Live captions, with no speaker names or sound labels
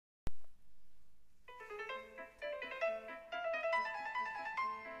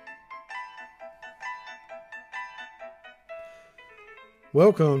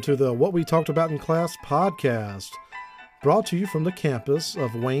Welcome to the What We Talked About in Class podcast, brought to you from the campus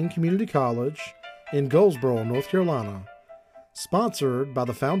of Wayne Community College in Goldsboro, North Carolina, sponsored by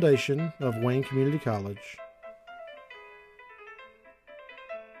the Foundation of Wayne Community College.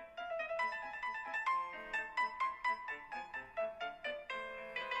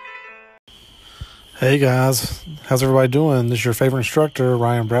 Hey guys, how's everybody doing? This is your favorite instructor,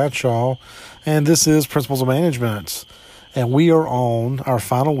 Ryan Bradshaw, and this is Principles of Management. And we are on our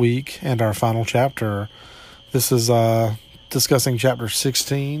final week and our final chapter. This is discussing chapter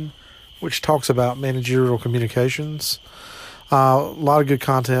 16, which talks about managerial communications. A lot of good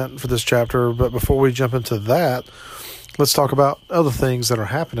content for this chapter, but before we jump into that, let's talk about other things that are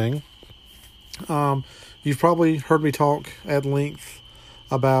happening. You've probably heard me talk at length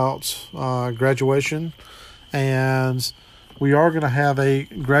about graduation, and we are going to have a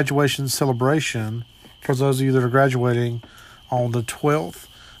graduation celebration for those of you that are graduating on the 12th.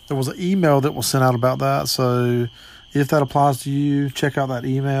 There was an email that was sent out about that, so if that applies to you, check out that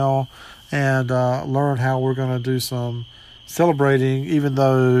email and learn how we're going to do some celebrating, even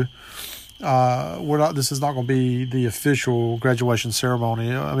though this is not going to be the official graduation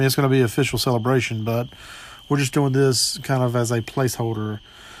ceremony. I mean, it's going to be an official celebration, but we're just doing this kind of as a placeholder.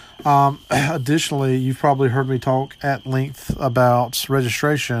 Additionally, you've probably heard me talk at length about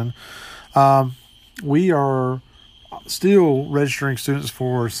registration. We are still registering students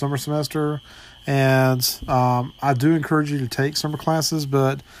for summer semester, and I do encourage you to take summer classes,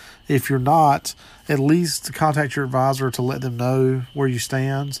 but if you're not, at least contact your advisor to let them know where you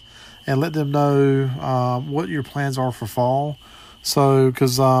stand and let them know what your plans are for fall. So,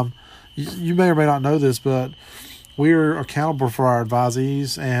 because you may or may not know this, but we're accountable for our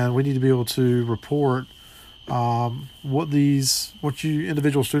advisees, and we need to be able to report what you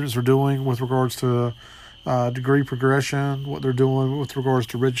individual students are doing with regards to degree progression, what they're doing with regards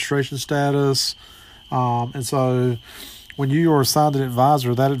to registration status. And so when you are assigned an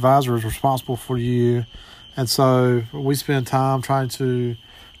advisor, that advisor is responsible for you. And so we spend time trying to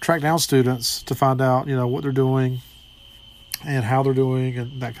track down students to find out, what they're doing and how they're doing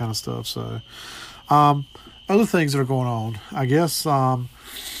and that kind of stuff. So other things that are going on, I guess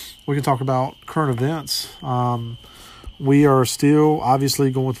we can talk about current events. We are still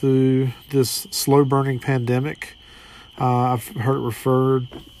obviously going through this slow-burning pandemic. I've heard it referred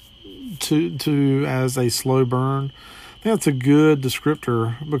to as a slow burn. I think that's a good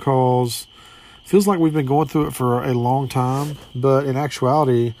descriptor because it feels like we've been going through it for a long time, but in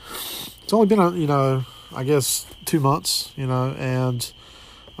actuality, it's only been, I guess 2 months, and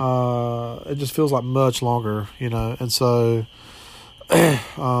it just feels like much longer, and so,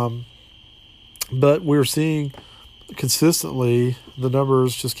 but we're seeing consistently the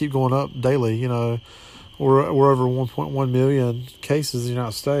numbers just keep going up daily. We're over 1.1 million cases in the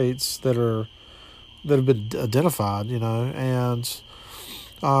United States that have been identified, and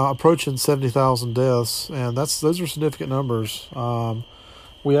approaching 70,000 deaths, and those are significant numbers.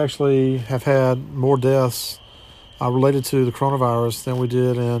 We actually have had more deaths related to the coronavirus than we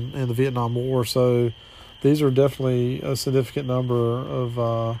did in the Vietnam War. So these are definitely a significant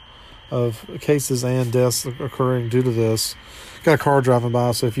number of cases and deaths occurring due to this. Got a car driving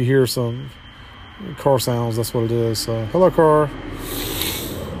by, so if you hear some car sounds, that's what it is. So hello, car.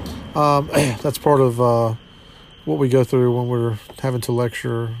 That's part of what we go through when we're having to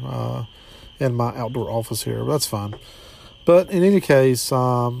lecture in my outdoor office here. But that's fine. But in any case,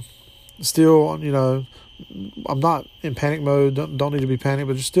 still, I'm not in panic mode. Don't need to be panicked,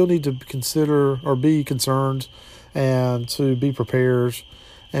 but you still need to consider or be concerned and to be prepared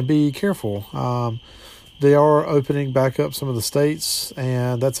and be careful. They are opening back up some of the states,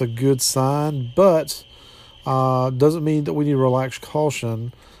 and that's a good sign, but doesn't mean that we need to relax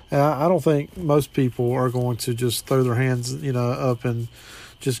caution. And I don't think most people are going to just throw their hands, up and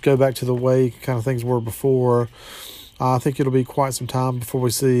just go back to the way kind of things were before. I think it'll be quite some time before we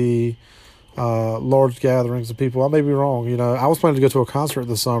see large gatherings of people. I may be wrong. I was planning to go to a concert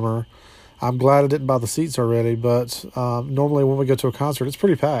this summer. I'm glad I didn't buy the seats already, but normally when we go to a concert, it's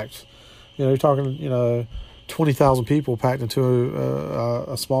pretty packed. You're talking, 20,000 people packed into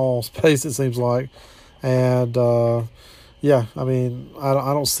a small space, it seems like. And, I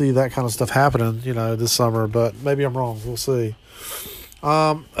don't see that kind of stuff happening, this summer, but maybe I'm wrong. We'll see.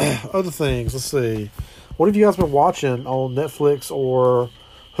 Other things, let's see. What have you guys been watching on Netflix or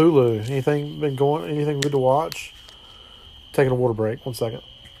Hulu? Anything good to watch? Taking a water break. 1 second.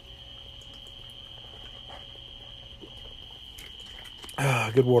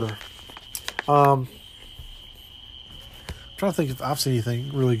 Good water. I'm trying to think if I've seen anything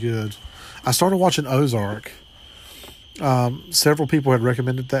really good. I started watching Ozark. Several people had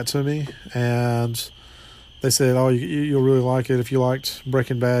recommended that to me, and they said, "Oh, you'll really like it. If you liked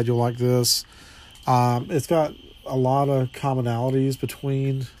Breaking Bad, you'll like this." It's got a lot of commonalities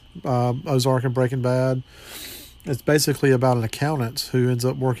between Ozark and Breaking Bad. It's basically about an accountant who ends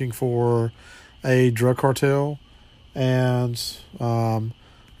up working for a drug cartel, and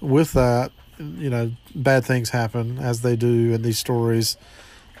with that, bad things happen, as they do in these stories,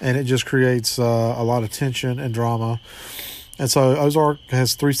 and it just creates a lot of tension and drama. And so Ozark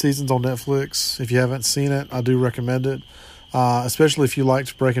has 3 seasons on Netflix. If you haven't seen it, I do recommend it, especially if you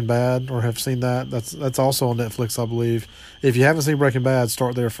liked Breaking Bad or have seen that. That's also on Netflix, I believe. If you haven't seen Breaking Bad,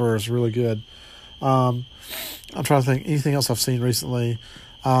 start there first. Really good. I'm trying to think anything else I've seen recently.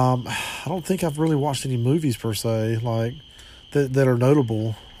 I don't think I've really watched any movies per se, like that are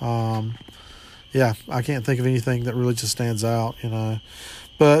notable. I can't think of anything that really just stands out,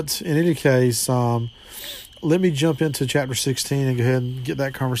 But in any case, let me jump into chapter 16 and go ahead and get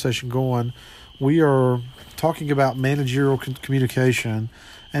that conversation going. We are talking about managerial communication,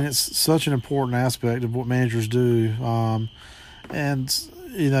 and it's such an important aspect of what managers do.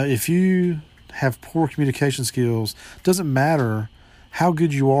 If you have poor communication skills, it doesn't matter how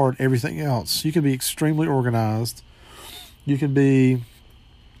good you are at everything else. You can be extremely organized. You can be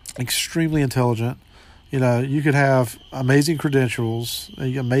extremely intelligent. You could have amazing credentials,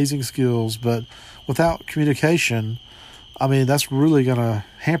 amazing skills, but without communication, that's really going to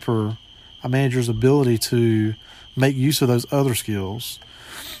hamper a manager's ability to make use of those other skills.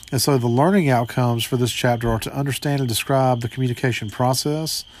 And so the learning outcomes for this chapter are to understand and describe the communication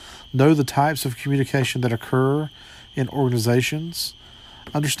process, know the types of communication that occur in organizations,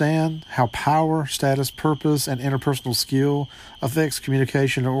 understand how power, status, purpose, and interpersonal skill affects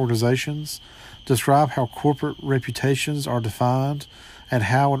communication in organizations, describe how corporate reputations are defined and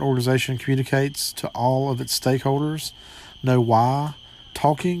how an organization communicates to all of its stakeholders, know why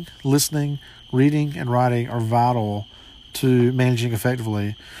talking, listening, reading, and writing are vital to managing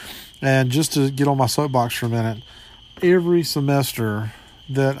effectively. And just to get on my soapbox for a minute, every semester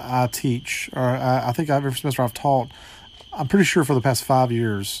that I teach, or I think every semester I've taught, I'm pretty sure for the past 5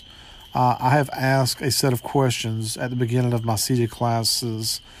 years, I have asked a set of questions at the beginning of my seated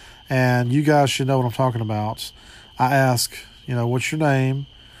classes, and you guys should know what I'm talking about. I ask, what's your name,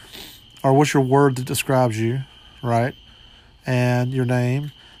 or what's your word that describes you, right? And your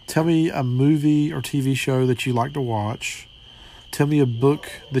name. Tell me a movie or TV show that you like to watch. Tell me a book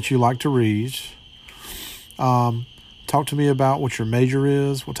that you like to read. Talk to me about what your major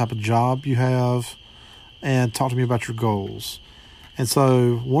is, what type of job you have, and talk to me about your goals. And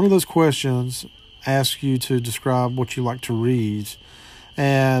so one of those questions asks you to describe what you like to read.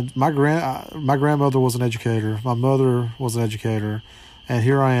 And my grandmother was an educator. My mother was an educator. And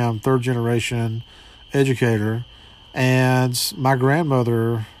here I am, 3rd generation educator. And my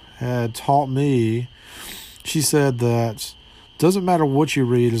grandmother had taught me, she said that doesn't matter what you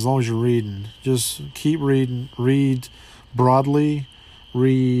read as long as you're reading. Just keep reading, read broadly,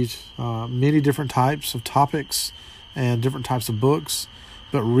 read many different types of topics and different types of books.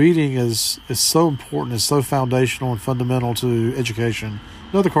 But reading is so important, it's so foundational and fundamental to education.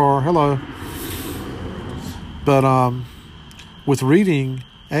 Another car, hello. But with reading,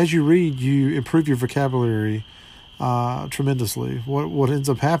 as you read, you improve your vocabulary tremendously. What ends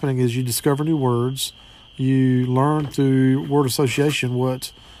up happening is you discover new words. You learn through word association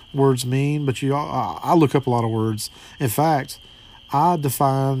what words mean, but I look up a lot of words. In fact, I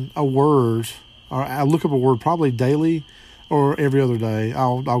define a word, or I look up a word probably daily or every other day.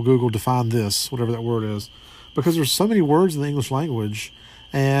 I'll Google define this, whatever that word is, because there's so many words in the English language.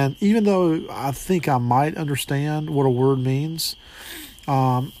 And even though I think I might understand what a word means,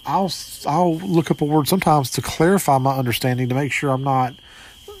 I'll look up a word sometimes to clarify my understanding, to make sure I'm not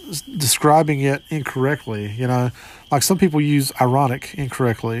describing it incorrectly. Like some people use ironic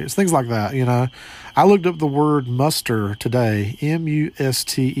incorrectly. It's things like that. I looked up the word muster today,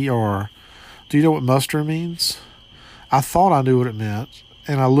 M-U-S-T-E-R. Do you know what muster means? I thought I knew what it meant,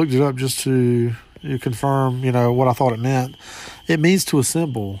 and I looked it up just to confirm, what I thought it meant. It means to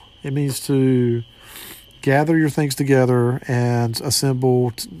assemble. It means to gather your things together and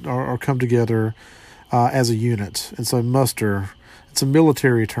assemble or come together as a unit. And so muster, it's a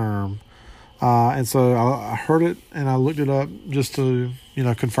military term. And so I heard it and I looked it up just to,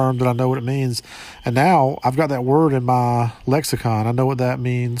 confirm that I know what it means. And now I've got that word in my lexicon. I know what that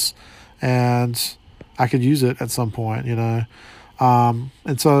means, and I could use it at some point, And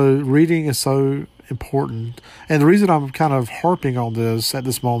so reading is so important. And the reason I'm kind of harping on this at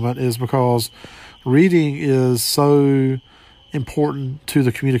this moment is because reading is so important to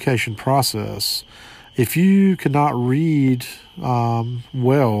the communication process. if you cannot read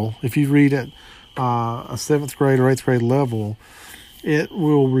well, if you read at a 7th grade or 8th grade level, it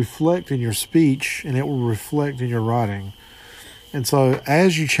will reflect in your speech and it will reflect in your writing. And so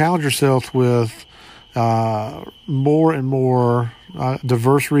as you challenge yourself with more and more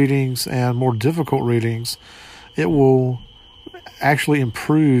diverse readings and more difficult readings, it will actually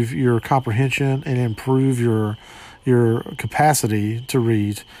improve your comprehension and improve your capacity to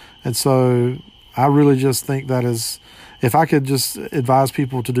read. And so I really just think that is, if I could just advise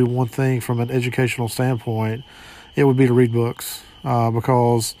people to do one thing from an educational standpoint, it would be to read books,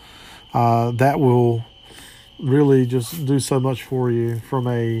 because that will really just do so much for you from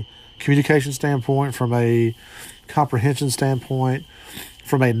a communication standpoint, from a comprehension standpoint,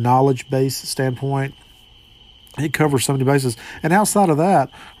 from a knowledge-based standpoint. It covers so many bases. And outside of that,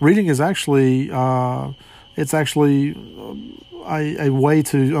 reading is actually, it's actually a way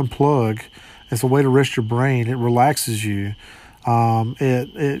to unplug. It's a way to rest your brain. It relaxes you.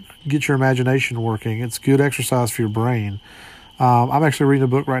 It gets your imagination working. It's good exercise for your brain. I'm actually reading a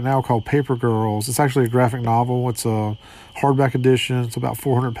book right now called Paper Girls. It's actually a graphic novel. It's a hardback edition. It's about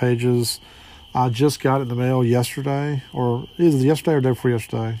 400 pages. I just got it in the mail yesterday, or either yesterday or day before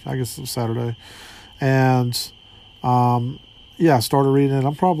yesterday. I guess it was Saturday. And I started reading it.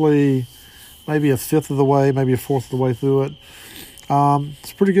 I'm probably maybe a fifth of the way, maybe a fourth of the way through it.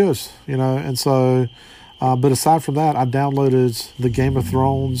 It's pretty good, and so, but aside from that, I downloaded the Game of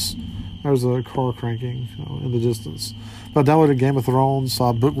Thrones. There's a car cranking in the distance. But I downloaded Game of Thrones,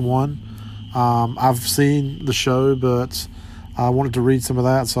 book 1. I've seen the show, but I wanted to read some of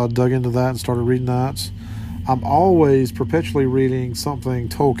that, so I dug into that and started reading that. I'm always perpetually reading something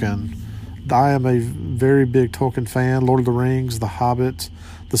Tolkien. I am a very big Tolkien fan. Lord of the Rings, The Hobbit,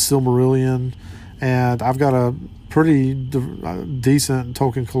 The Silmarillion, and I've got a pretty decent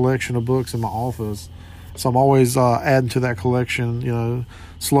Tolkien collection of books in my office. So I'm always adding to that collection,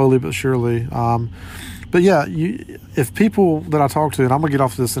 slowly but surely. But yeah, if people that I talk to, and I'm going to get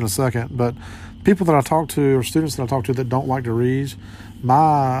off this in a second, but people that I talk to or students that I talk to that don't like to read,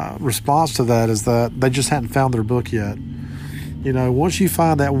 my response to that is that they just hadn't found their book yet. Once you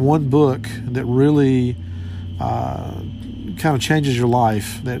find that one book that really kind of changes your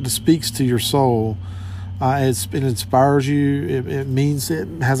life, that speaks to your soul, it inspires you, it means it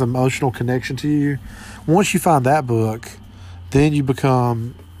has an emotional connection to you. Once you find that book, then you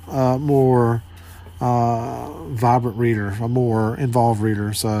become a more vibrant reader, a more involved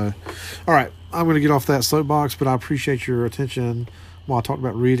reader. So, all right, I'm going to get off that soapbox, but I appreciate your attention while I talked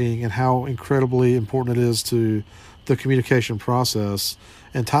about reading and how incredibly important it is to the communication process,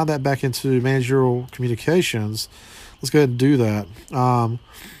 and tie that back into managerial communications. Let's go ahead and do that.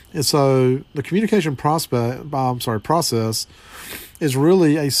 And so the communication process is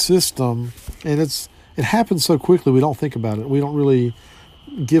really a system, and it happens so quickly we don't think about it. We don't really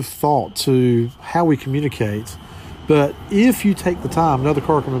give thought to how we communicate. But if you take the time, another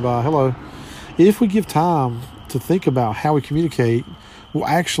car coming by, hello. If we give time to think about how we communicate, we'll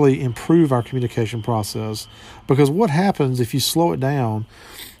actually improve our communication process. Because what happens if you slow it down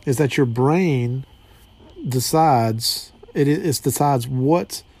is that your brain decides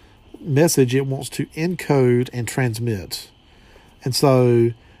what message it wants to encode and transmit. And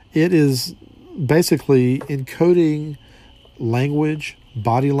so it is basically encoding language,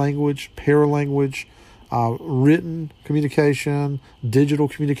 body language, paralanguage, written communication, digital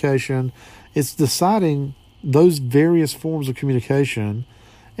communication. It's deciding those various forms of communication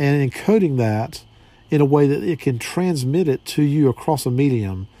and encoding that in a way that it can transmit it to you across a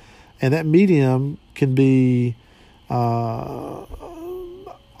medium. And that medium can be all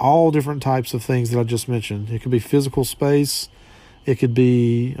different types of things that I just mentioned. It could be physical space. It could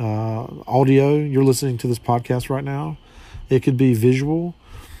be audio. You're listening to this podcast right now. It could be visual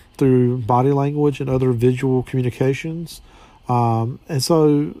through body language and other visual communications. And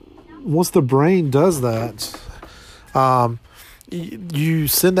so once the brain does that, you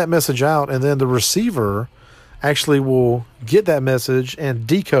send that message out, and then the receiver actually will get that message and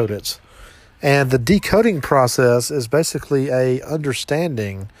decode it. And the decoding process is basically a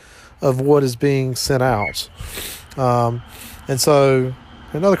understanding of what is being sent out. And so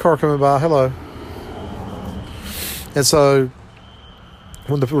another car coming by, hello. And so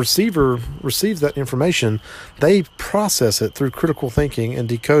when the receiver receives that information, they process it through critical thinking and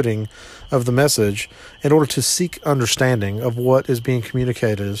decoding of the message in order to seek understanding of what is being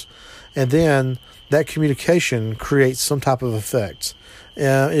communicated. And then that communication creates some type of effect.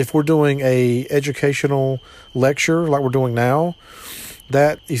 If we're doing a educational lecture like we're doing now,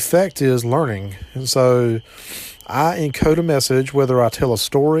 that effect is learning. And so I encode a message, whether I tell a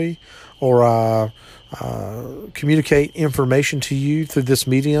story or I communicate information to you through this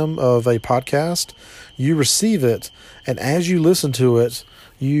medium of a podcast. You receive it, and as you listen to it,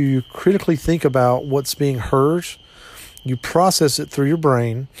 you critically think about what's being heard. You process it through your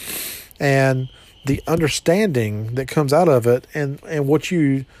brain, and the understanding that comes out of it and what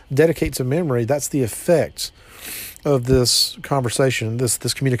you dedicate to memory, that's the effect of this conversation,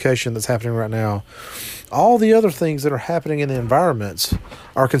 this communication that's happening right now. All the other things that are happening in the environment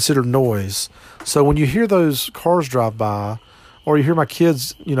are considered noise. So when you hear those cars drive by, or you hear my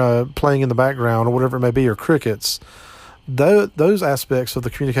kids, playing in the background, or whatever it may be, or crickets, those aspects of the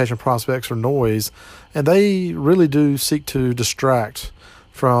communication prospects are noise, and they really do seek to distract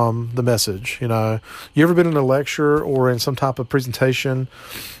from the message. You ever been in a lecture or in some type of presentation,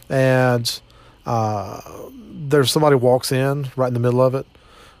 and there's somebody walks in right in the middle of it,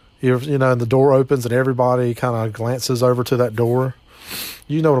 and the door opens and everybody kind of glances over to that door.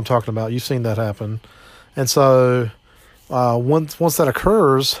 You know what I'm talking about. You've seen that happen. And so once that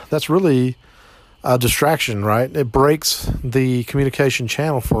occurs, that's really a distraction, right? It breaks the communication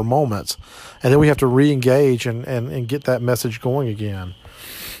channel for a moment, and then we have to re-engage and get that message going again.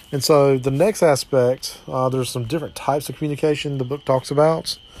 And so the next aspect, there's some different types of communication the book talks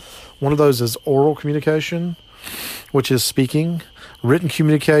about. One of those is oral communication, which is speaking. Written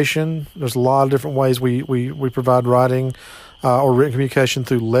communication, there's a lot of different ways we provide writing or written communication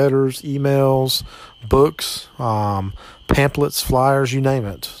through letters, emails, books, pamphlets, flyers, you name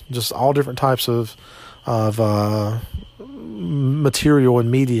it. Just all different types of material and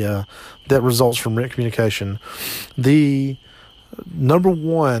media that results from written communication. The number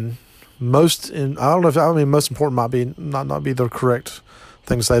one most important might be not be the correct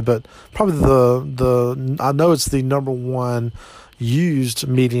thing to say, but probably I know it's the number one used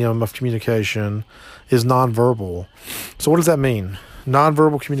medium of communication is nonverbal. So what does that mean?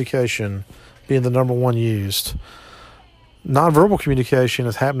 Nonverbal communication being the number one used. Nonverbal communication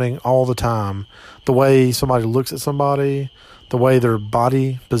is happening all the time. The way somebody looks at somebody, the way their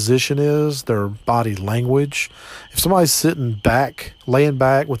body position is, their body language. If somebody's laying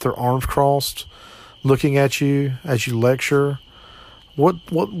back with their arms crossed, looking at you as you lecture,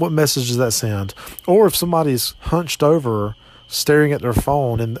 what message does that send? Or if somebody's hunched over, staring at their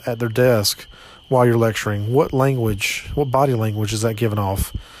phone and at their desk while you're lecturing, what body language is that giving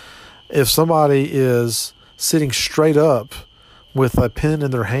off? If somebody is sitting straight up with a pen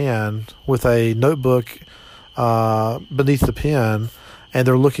in their hand, with a notebook beneath the pen, and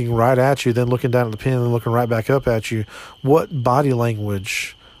they're looking right at you, then looking down at the pen and looking right back up at you, what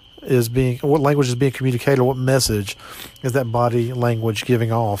language is being communicated, or what message is that body language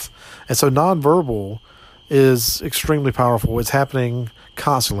giving off? And so nonverbal is extremely powerful. It's happening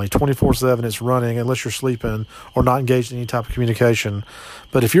constantly, 24/7. It's running unless you're sleeping or not engaged in any type of communication.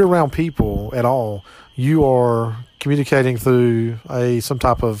 But if you're around people at all, you are communicating through some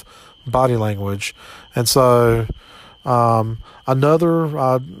type of body language. And so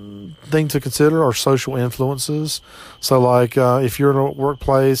another thing to consider are social influences. So like if you're in a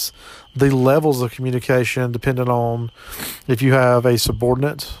workplace, the levels of communication depending on if you have a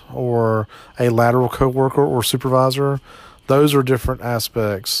subordinate or a lateral coworker or supervisor, those are different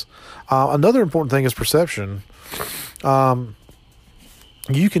aspects. Another important thing is perception.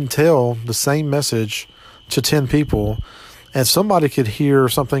 You can tell the same message to 10 people, and somebody could hear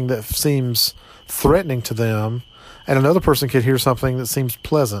something that seems threatening to them, and another person could hear something that seems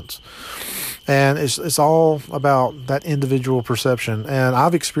pleasant. And it's all about that individual perception. And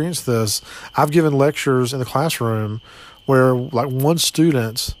I've experienced this. I've given lectures in the classroom where like one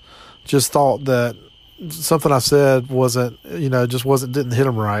student just thought that something I said didn't hit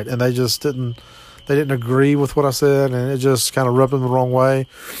them right, and they didn't agree with what I said, and it just kind of rubbed them the wrong way.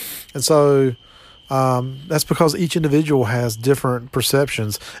 And so that's because each individual has different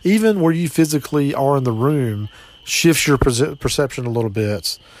perceptions. Even where you physically are in the room shifts your perception a little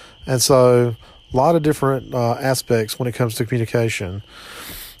bit. And so a lot of different aspects when it comes to communication.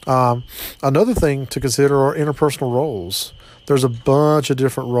 Another thing to consider are interpersonal roles. There's a bunch of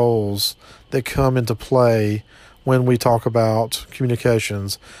different roles that come into play when we talk about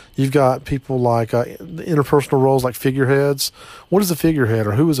communications. You've got people like interpersonal roles like figureheads. What is a figurehead,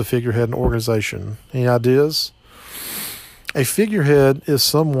 or who is a figurehead in an organization? Any ideas? A figurehead is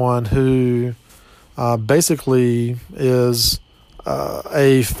someone who basically is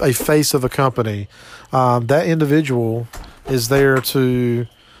a face of a company. That individual is there to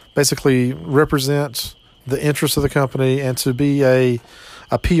basically represent the interests of the company and to be a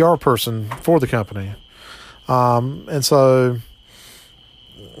PR person for the company. And so,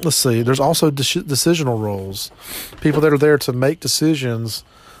 let's see, there's also decisional roles. People that are there to make decisions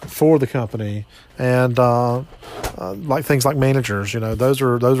for the company, and like things like managers. Those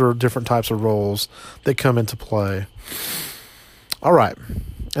are different types of roles that come into play. All right,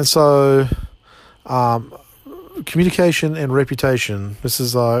 and so communication and reputation. This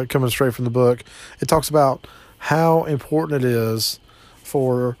is coming straight from the book. It talks about how important it is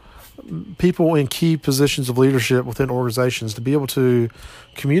for people in key positions of leadership within organizations to be able to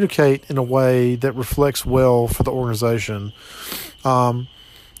communicate in a way that reflects well for the organization.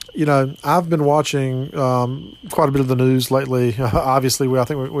 I've been watching quite a bit of the news lately. Obviously, I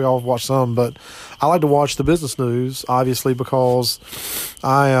think we all watch some, but I like to watch the business news, obviously, because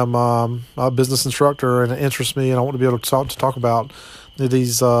I am a business instructor and it interests me, and I want to be able to talk about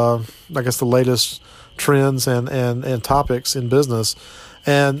these, the latest trends and topics in business.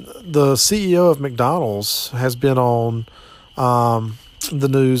 And the CEO of McDonald's has been on the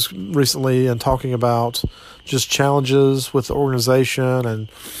news recently and talking about just challenges with the organization and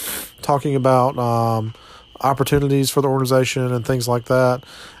talking about opportunities for the organization and things like that.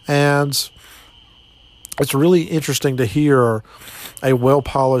 And it's really interesting to hear a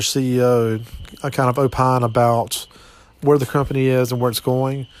well-polished CEO kind of opine about where the company is and where it's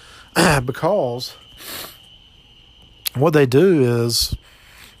going, because what they do is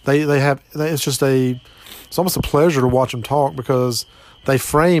it's almost a pleasure to watch them talk, because they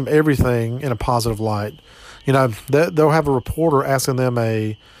frame everything in a positive light. They'll have a reporter asking them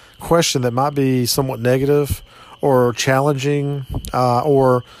a question that might be somewhat negative or challenging,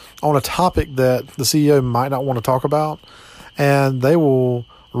 or on a topic that the CEO might not want to talk about, and they will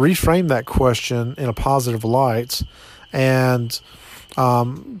reframe that question in a positive light and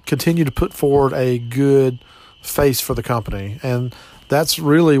continue to put forward a good face for the company. And that's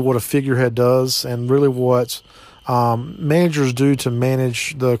really what a figurehead does, and really what managers do to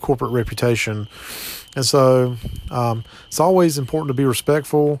manage the corporate reputation. And so it's always important to be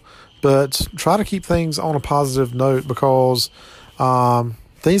respectful, but try to keep things on a positive note, because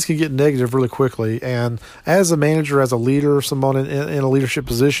things can get negative really quickly. And as a manager, as a leader, someone in a leadership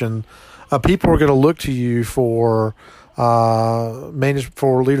position, people are going to look to you for leadership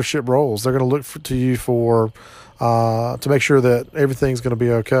roles. They're going to look to you to make sure that everything's going to be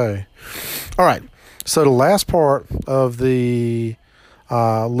okay. All right. So the last part of the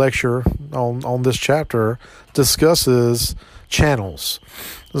lecture on this chapter discusses channels.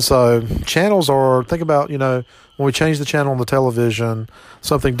 So channels are, think about, when we change the channel on the television,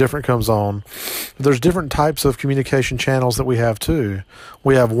 something different comes on. There's different types of communication channels that we have too.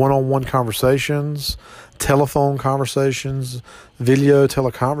 We have one-on-one conversations, telephone conversations, video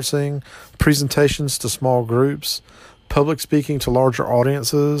teleconferencing, presentations to small groups, public speaking to larger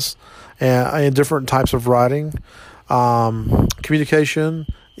audiences, and different types of writing. Communication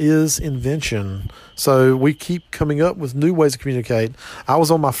is invention. So we keep coming up with new ways to communicate. I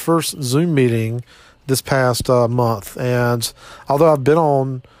was on my first Zoom meeting this past month, and although I've been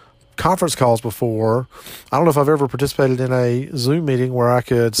on conference calls before, I don't know if I've ever participated in a Zoom meeting where I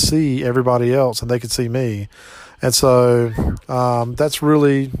could see everybody else and they could see me. And so that's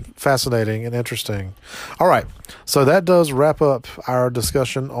really fascinating and interesting. All right. So that does wrap up our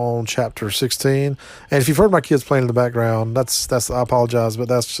discussion on Chapter 16. And if you've heard my kids playing in the background, that's I apologize, but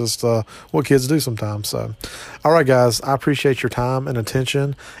that's just what kids do sometimes. So, all right, guys, I appreciate your time and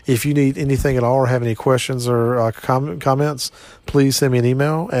attention. If you need anything at all or have any questions or comments, please send me an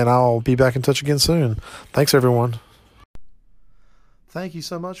email, and I'll be back in touch again soon. Thanks, everyone. Thank you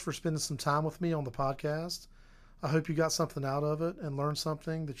so much for spending some time with me on the podcast. I hope you got something out of it and learned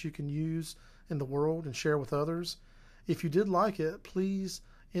something that you can use in the world and share with others. If you did like it, please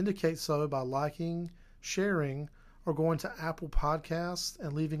indicate so by liking, sharing, or going to Apple Podcasts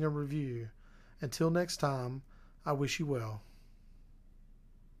and leaving a review. Until next time, I wish you well.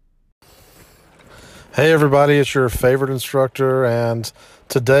 Hey everybody, it's your favorite instructor, and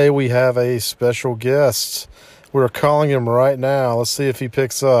today we have a special guest. We're calling him right now. Let's see if he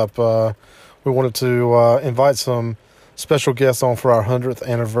picks up. We wanted to invite some special guests on for our 100th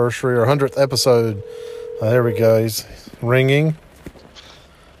anniversary or 100th episode. There we go. He's ringing.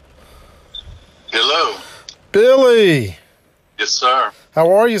 Hello. Billy. Yes, sir.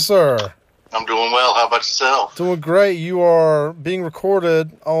 How are you, sir? I'm doing well. How about yourself? Doing great. You are being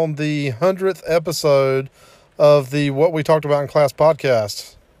recorded on the 100th episode of the What We Talked About in Class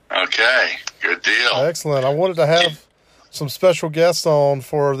podcast. Okay. Good deal. Excellent. I wanted to have some special guests on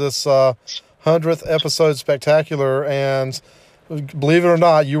for this 100th episode spectacular, and believe it or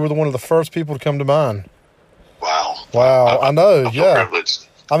not, you were one of the first people to come to mind. Wow. I know. I feel yeah. privileged.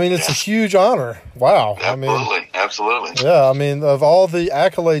 I mean, it's a huge honor. Wow. Absolutely. Yeah. I mean, of all the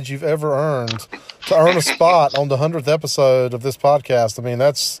accolades you've ever earned, to earn a spot on the 100th episode of this podcast. I mean,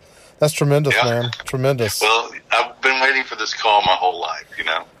 that's tremendous, man. Tremendous. Well, I've been waiting for this call my whole life, you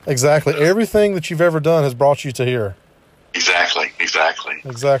know. Exactly. Everything that you've ever done has brought you to here. Exactly.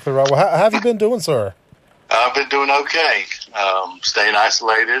 Exactly right. Well, how have you been doing, sir? I've been doing okay. Staying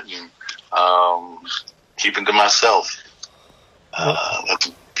isolated and keeping to myself.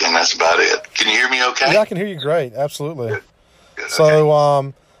 That's about it. Can you hear me okay? Yeah, I can hear you great. Absolutely. Good, So,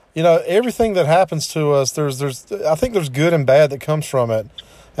 okay. Everything that happens to us, I think there's good and bad that comes from it.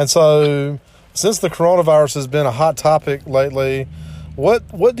 And so, since the coronavirus has been a hot topic lately,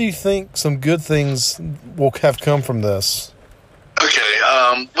 what do you think some good things will have come from this? Okay.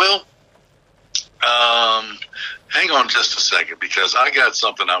 Hang on just a second, because I got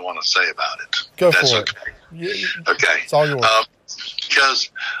something I want to say about it. Go That's for okay. it. Okay. It's all yours. Because,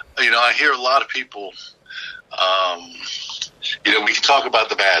 I hear a lot of people, we can talk about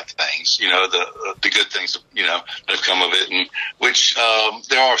the bad things, the good things, that have come of it, and which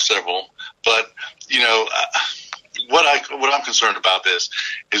there are several. But, what I'm concerned about this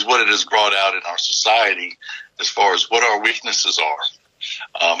is what it has brought out in our society as far as what our weaknesses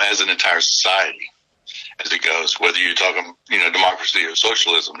are as an entire society. As it goes, whether you're talking, democracy or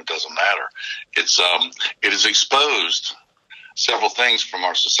socialism, it doesn't matter. It has exposed several things from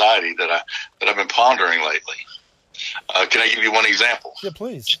our society that I've been pondering lately. Can I give you one example? Yeah,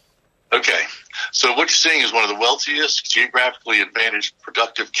 please. Okay. So what you're seeing is one of the wealthiest, geographically advantaged,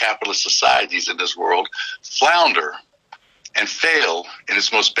 productive capitalist societies in this world flounder and fail in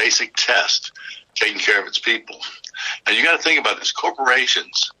its most basic test, taking care of its people. Now, you got to think about this.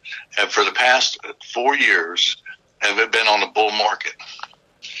 Corporations have, for the past 4 years, have been on the bull market.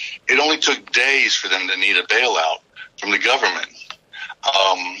 It only took days for them to need a bailout from the government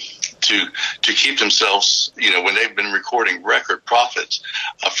to keep themselves, when they've been recording record profits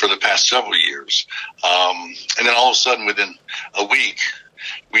for the past several years. And then all of a sudden, within a week,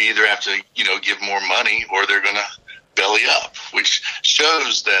 we either have to, give more money or they're going to belly up, which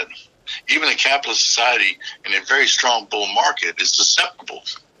shows that even a capitalist society in a very strong bull market is susceptible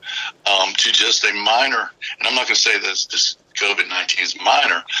to just a minor, and I'm not going to say this COVID-19 is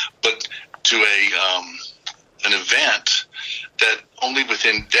minor, but to an event that only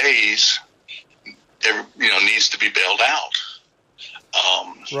within days, needs to be bailed out.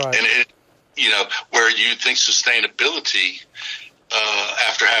 Right. And it, where you think sustainability,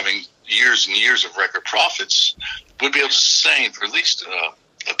 after having years and years of record profits, would be able to sustain for at least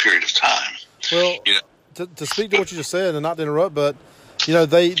a period of time. Well, to speak to what you just said, and not to interrupt, but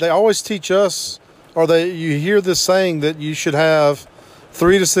they always teach us, or you hear this saying that you should have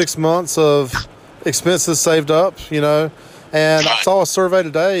 3 to 6 months of expenses saved up. And I saw a survey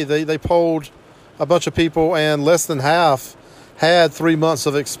today. They polled a bunch of people, and less than half had 3 months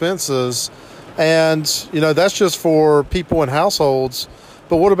of expenses. And that's just for people in households.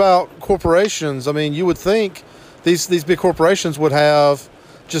 But what about corporations? I mean, you would think these big corporations would have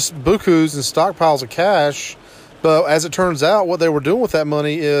just bukus and stockpiles of cash, but as it turns out, what they were doing with that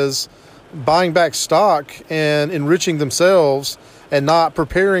money is buying back stock and enriching themselves and not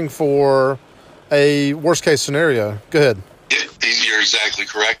preparing for a worst case scenario. Go ahead. You're exactly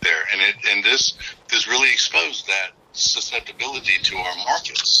correct there, and this really exposed that susceptibility to our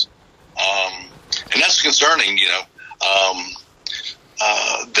markets, and that's concerning.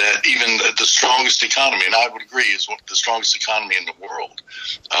 That even the strongest economy, and I would agree, is one of the strongest economy in the world,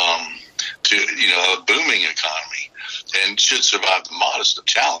 to a booming economy, and should survive the modest of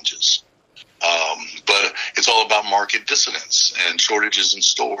challenges. But it's all about market dissonance and shortages in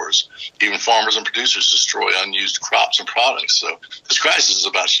stores. Even farmers and producers destroy unused crops and products. So this crisis is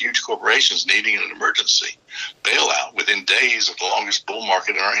about huge corporations needing an emergency bailout within days of the longest bull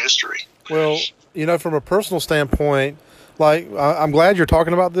market in our history. Well, from a personal standpoint, I'm glad you're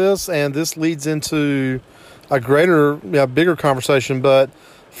talking about this, and this leads into a bigger conversation. But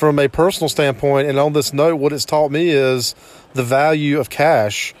from a personal standpoint, and on this note, what it's taught me is the value of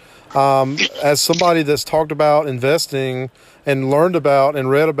cash. As somebody that's talked about investing and learned about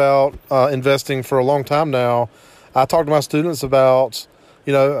and read about investing for a long time now, I talk to my students about,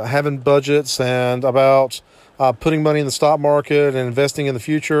 having budgets and about putting money in the stock market and investing in the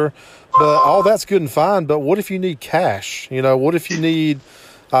future. But all that's good and fine. But what if you need cash? What if you need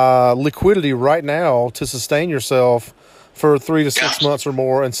liquidity right now to sustain yourself for 3 to 6 months or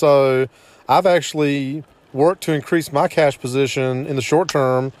more? And so I've actually worked to increase my cash position in the short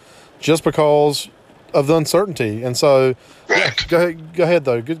term just because of the uncertainty. And so, right. Go ahead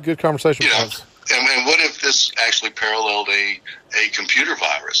though. Good conversation. And what if this actually paralleled a computer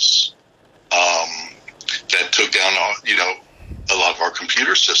virus that took down a lot of our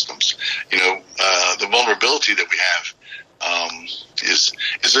computer systems. The vulnerability that we have is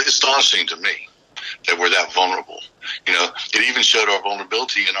astonishing to me, that we're that vulnerable. It even showed our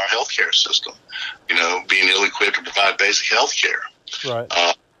vulnerability in our healthcare system, being ill-equipped to provide basic health care. Right.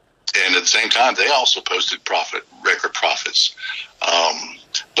 And at the same time, they also posted record profits.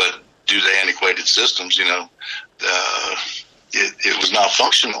 But due to antiquated systems, it was not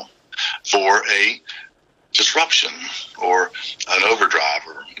functional for a disruption or an overdrive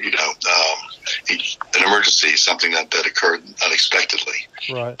or, an emergency, something that occurred unexpectedly.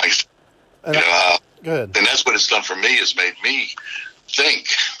 Right. Go ahead. And that's what it's done for me, is made me think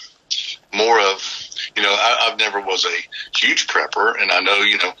more of, I never was a huge prepper, and I know,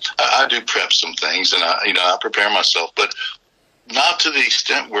 I do prep some things, and I prepare myself, but not to the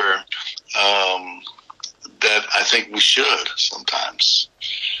extent where, that I think we should sometimes.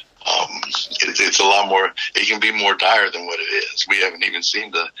 It's a lot more, it can be more dire than what it is. We haven't even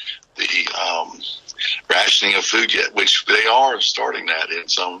seen the rationing of food yet, which they are starting that in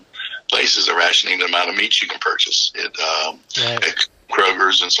some places. They're rationing the amount of meat you can purchase at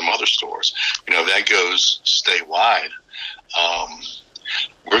Kroger's and some other stores. If that goes statewide,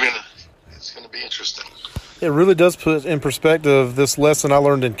 it's going to be interesting. It really does put in perspective this lesson I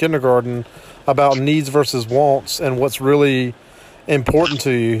learned in kindergarten about needs versus wants and what's really important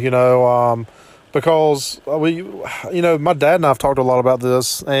to you, because my dad and I have talked a lot about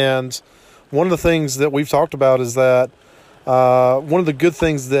this, and one of the things that we've talked about is that one of the good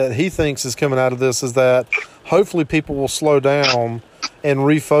things that he thinks is coming out of this is that hopefully people will slow down and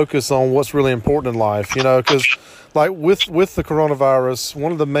refocus on what's really important in life, because like with the coronavirus,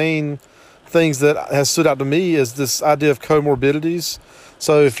 one of the main things that has stood out to me is this idea of comorbidities.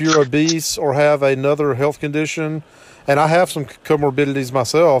 So if you're obese or have another health condition, and I have some comorbidities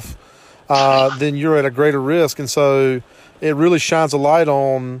myself, then you're at a greater risk. And so it really shines a light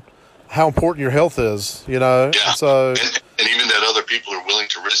on how important your health is, Yeah. So, and even that other people are willing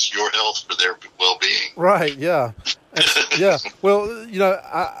to risk your health for their well-being. Right, yeah. Yeah. Well,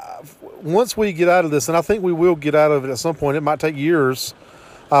 once we get out of this, and I think we will get out of it at some point, it might take years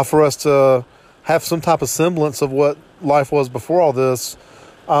for us to have some type of semblance of what life was before all this.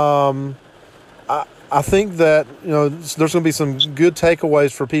 I think that, there's going to be some good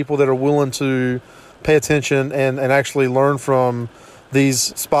takeaways for people that are willing to pay attention and actually learn from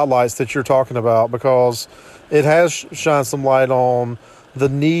these spotlights that you're talking about, because it has shined some light on the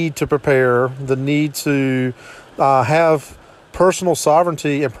need to prepare, the need to have personal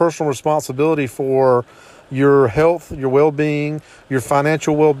sovereignty and personal responsibility for your health, your well-being, your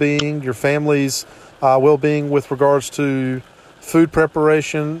financial well-being, your family's well-being with regards to food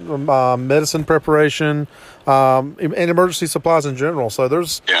preparation, medicine preparation, and emergency supplies in general. So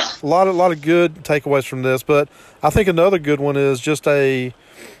there's a lot of good takeaways from this. But I think another good one is just a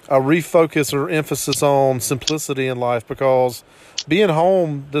refocus or emphasis on simplicity in life, because being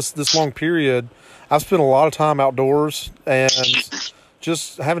home this long period, I've spent a lot of time outdoors and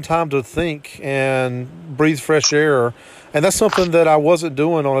just having time to think and breathe fresh air. And that's something that I wasn't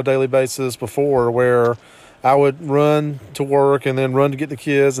doing on a daily basis before, where I would run to work and then run to get the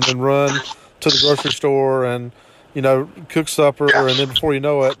kids and then run to the grocery store and, cook supper. And then before you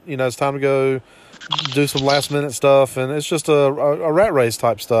know it, it's time to go do some last minute stuff. And it's just a rat race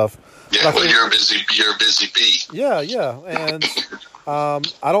type stuff. Yeah, well, you're a busy bee. Yeah. And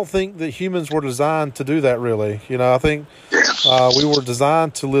I don't think that humans were designed to do that, really. I think we were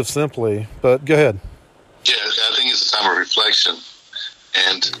designed to live simply. But go ahead. Yeah, I think it's a time of reflection.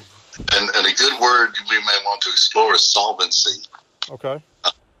 And a good word we may want to explore is solvency. Okay.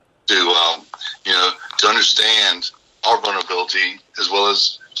 To understand our vulnerability as well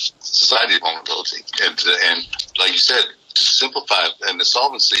as society's vulnerability, and like you said, to simplify. And the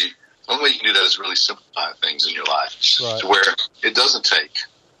solvency, one way you can do that is really simplify things in your life, right, to where it doesn't take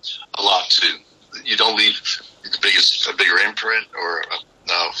a lot to. You don't leave a bigger imprint or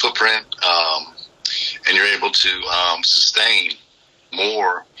a footprint, and you're able to sustain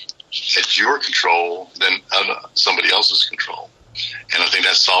more at your control than somebody else's control. And I think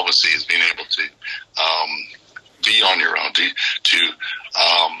that solvency is being able to be on your own, to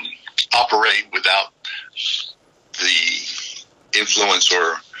operate without the influence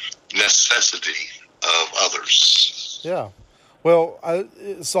or necessity of others. Yeah. Well,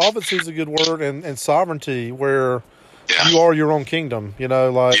 solvency is a good word, and sovereignty, where you are your own kingdom,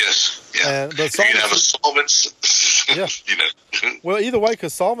 Yes. Yeah. But you can have a solvent. Yeah. Well, either way,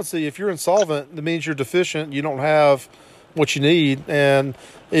 because solvency, if you're insolvent, that means you're deficient. You don't have what you need. And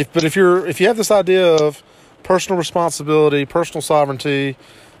if you have this idea of personal responsibility, personal sovereignty,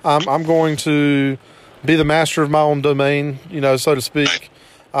 I'm going to be the master of my own domain, so to speak.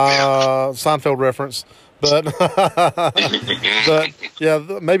 Seinfeld reference. But but yeah,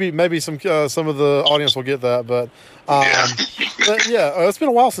 maybe some of the audience will get that. But it's been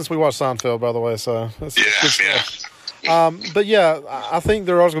a while since we watched Seinfeld, by the way. So that's good stuff. But yeah, I think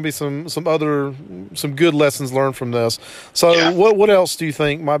there are going to be some good lessons learned from this. So what else do you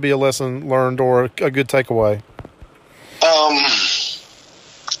think might be a lesson learned or a good takeaway? I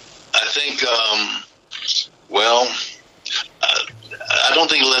think I don't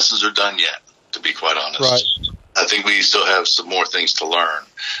think lessons are done yet, to be quite honest. Right. I think we still have some more things to learn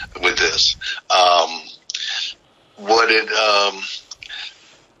with this.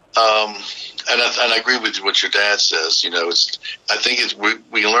 And I agree with what your dad says. I think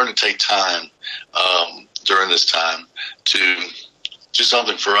we learn to take time during this time to do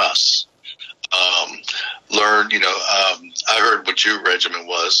something for us. Learn, I heard what your regimen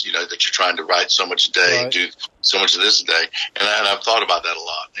was, that you're trying to write so much a day, do so much of this a day. And I've thought about that a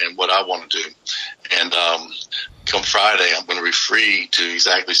lot and what I want to do. And come Friday, I'm going to be free to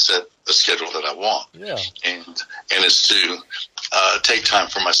exactly set the schedule that I want. Yeah. And it's to take time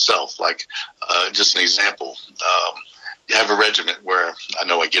for myself. Like, just an example, you have a regimen where I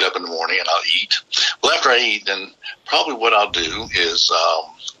know I get up in the morning and I'll eat. Well, after I eat, then probably what I'll do is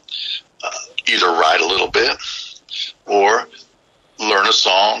either write a little bit or learn a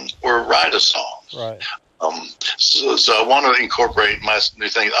song or write a song. Right. So I want to incorporate my new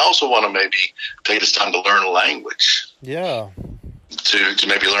things. I also want to maybe take this time to learn a language. Yeah. To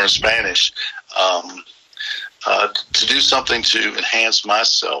maybe learn Spanish. To do something to enhance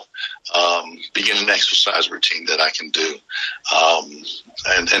myself. Begin an exercise routine that I can do. And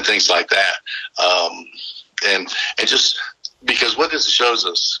things like that. And just because what this shows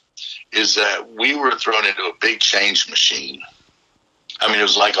us is that we were thrown into a big change machine. I mean, it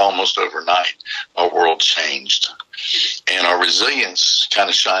was like almost overnight, our world changed. And our resilience kind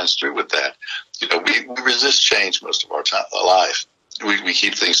of shines through with that. We resist change most of our life. We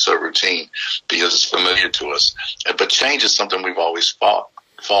keep things so routine because it's familiar to us. But change is something we've always fought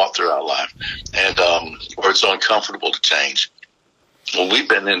throughout life, and or it's uncomfortable to change. Well, we've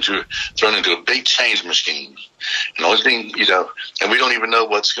been thrown into a big change machine. And the only thing, and we don't even know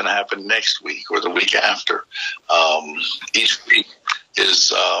what's going to happen next week or the week after. Each week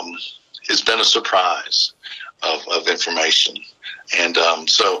has been a surprise of information. And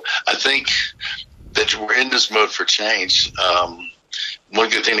so I think that we're in this mode for change. One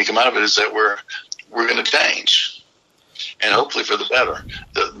good thing to come out of it is that we're going to change. And hopefully for the better.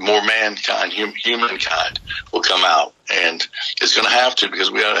 The more mankind, humankind will come out. And it's going to have to,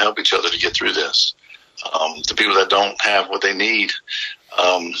 because we got to help each other to get through this. The people that don't have what they need,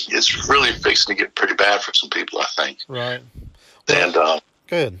 it's really fixing to get pretty bad for some people, I think. Right. And go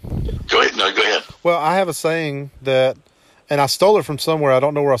ahead. Go ahead. No, go ahead. Well, I have a saying that, and I stole it from somewhere. I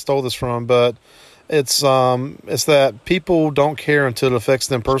don't know where I stole this from, but it's that people don't care until it affects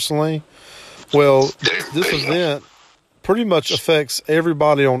them personally. Well, this event pretty much affects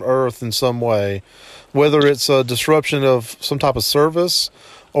everybody on Earth in some way, whether it's a disruption of some type of service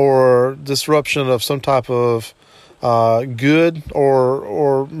or disruption of some type of good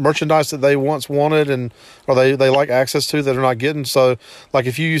or merchandise that they once wanted or they like access to that they're not getting. So, like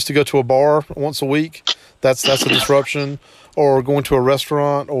if you used to go to a bar once a week, that's a disruption, or going to a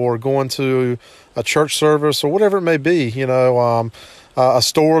restaurant or going to a church service or whatever it may be, a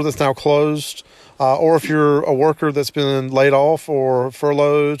store that's now closed. Or if you're a worker that's been laid off or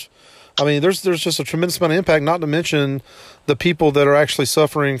furloughed, I mean, there's just a tremendous amount of impact, not to mention the people that are actually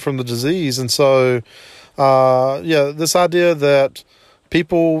suffering from the disease. And so, this idea that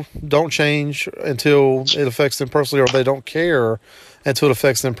people don't change until it affects them personally, or they don't care until it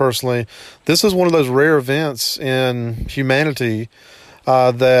affects them personally. This is one of those rare events in humanity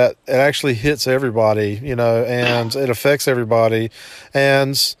that it actually hits everybody, and it affects everybody.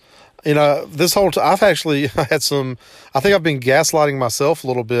 And this whole time, I've actually had I think I've been gaslighting myself a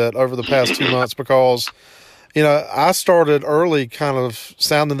little bit over the past 2 months because, I started early kind of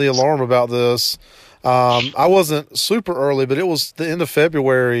sounding the alarm about this. I wasn't super early, but it was the end of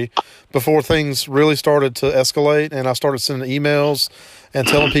February before things really started to escalate. And I started sending emails and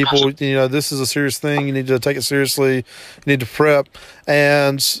telling people, this is a serious thing. You need to take it seriously. You need to prep.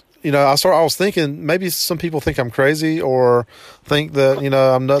 And I was thinking maybe some people think I'm crazy or think that,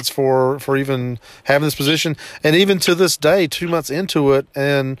 I'm nuts for even having this position. And even to this day, 2 months into it,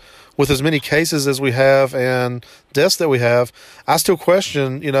 and with as many cases as we have and deaths that we have, I still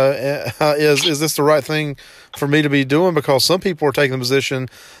question, is this the right thing for me to be doing? Because some people are taking the position,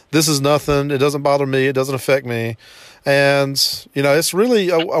 this is nothing, it doesn't bother me, it doesn't affect me. And, it's really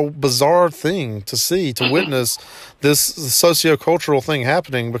a bizarre thing to see, to witness this sociocultural thing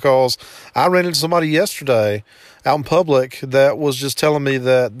happening, because I ran into somebody yesterday out in public that was just telling me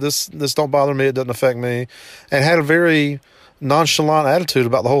that this don't bother me, it doesn't affect me, and had a very nonchalant attitude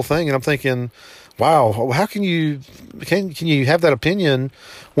about the whole thing. And I'm thinking, wow, how can you have that opinion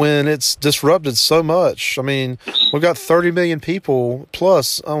when it's disrupted so much? I mean, we've got 30 million people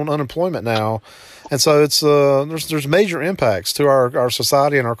plus on unemployment now. And so it's there's major impacts to our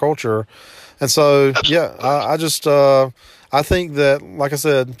society and our culture. And so, yeah, I think that, like I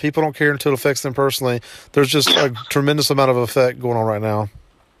said, people don't care until it affects them personally. There's just a tremendous amount of effect going on right now.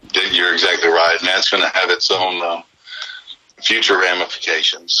 You're exactly right. And that's going to have its own future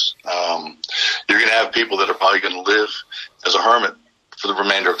ramifications. You're going to have people that are probably going to live as a hermit for the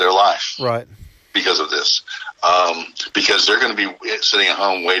remainder of their life. Right. Because of this. Because they're going to be sitting at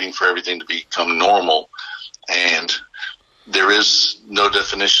home waiting for everything to become normal. And there is no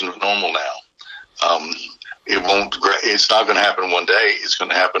definition of normal now. It's not going to happen one day. It's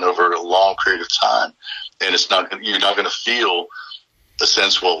going to happen over a long period of time. And you're not going to feel a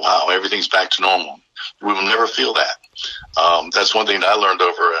sense, well, wow, everything's back to normal. We will never feel that. That's one thing that I learned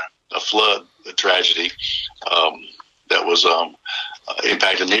over a flood, a tragedy, that was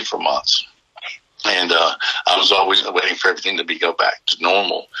impacted me for months. And I was always waiting for everything to go back to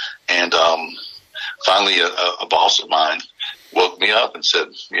normal. And finally, a boss of mine woke me up and said,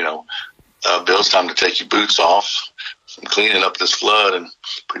 Bill, it's time to take your boots off from cleaning up this flood and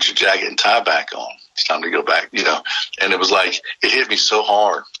put your jacket and tie back on. It's time to go back, And it was like, it hit me so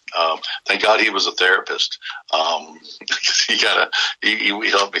hard. Thank God he was a therapist. Because he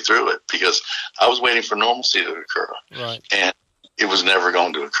helped me through it, because I was waiting for normalcy to occur. Right. And it was never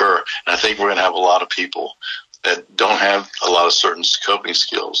going to occur. And I think we're going to have a lot of people that don't have a lot of certain coping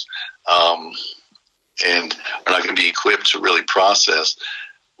skills, and are not going to be equipped to really process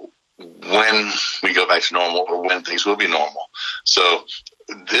when we go back to normal or when things will be normal. So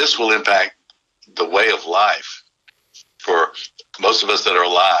this will impact the way of life for most of us that are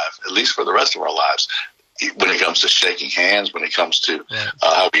alive, at least for the rest of our lives, when it comes to shaking hands, when it comes to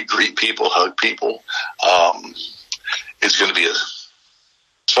how we greet people, hug people. It's going to be a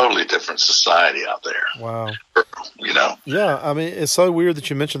totally different society out there. Wow. Yeah, I mean, it's so weird that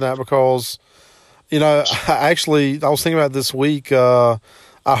you mentioned that, because, I was thinking about this week,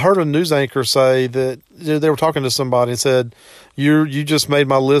 I heard a news anchor say that they were talking to somebody and said, you just made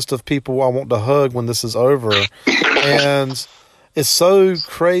my list of people I want to hug when this is over. And it's so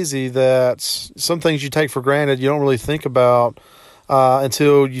crazy that some things you take for granted, you don't really think about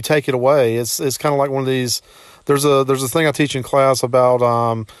until you take it away. It's kind of like one of these. There's a thing I teach in class about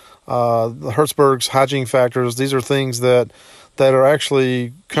Hertzberg's hygiene factors. These are things that are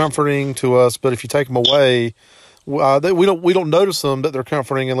actually comforting to us, but if you take them away, we don't notice them that they're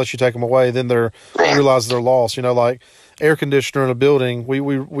comforting unless you take them away. Then we realize they're lost. Like air conditioner in a building,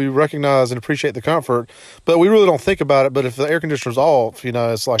 we recognize and appreciate the comfort, but we really don't think about it. But if the air conditioner's off,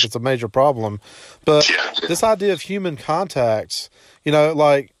 it's like it's a major problem. But this idea of human contact,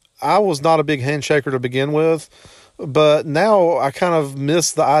 like, I was not a big handshaker to begin with, but now I kind of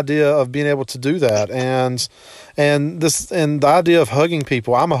miss the idea of being able to do that. And the idea of hugging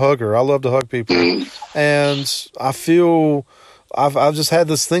people. I'm a hugger. I love to hug people. And I feel I've just had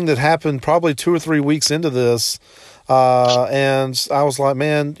this thing that happened probably 2 or 3 weeks into this. And I was like,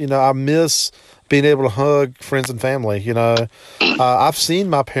 man, I miss being able to hug friends and family. I've seen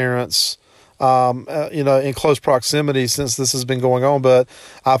my parents, in close proximity since this has been going on, but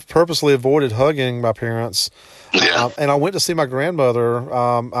I've purposely avoided hugging my parents. And I went to see my grandmother.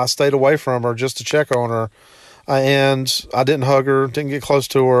 I stayed away from her just to check on her, and I didn't hug her, didn't get close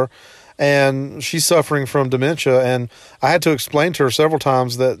to her. And she's suffering from dementia, and I had to explain to her several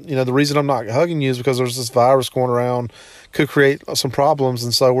times that, the reason I'm not hugging you is because there's this virus going around, could create some problems,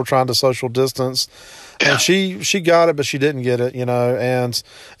 and so we're trying to social distance. And she got it, but she didn't get it, and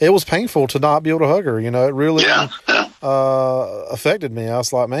it was painful to not be able to hug her. It really affected me. I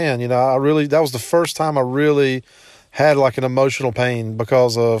was like, man, that was the first time I really had like an emotional pain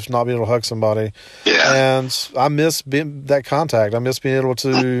because of not being able to hug somebody. And I miss that contact. I miss being able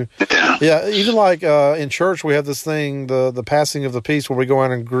to Yeah, even like in church, we have this thing, the passing of the peace, where we go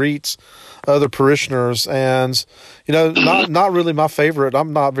out and greet other parishioners, and not really my favorite.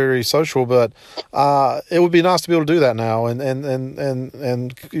 I'm not very social, but it would be nice to be able to do that now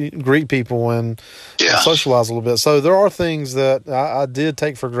and greet people and socialize a little bit. So there are things that I did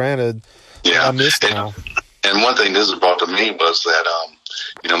take for granted. Yeah, I missed now. And one thing this has brought to me was that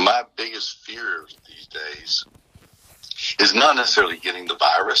my biggest fear these days is not necessarily getting the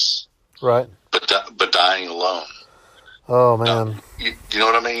virus, right? But dying alone. Oh man, you know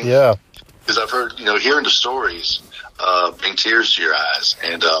what I mean? Yeah. Because I've heard, hearing the stories, bring tears to your eyes,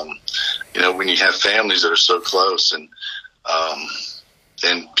 and when you have families that are so close, and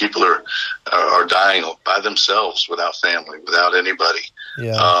people are dying by themselves, without family, without anybody,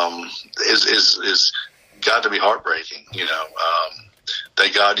 is got to be heartbreaking.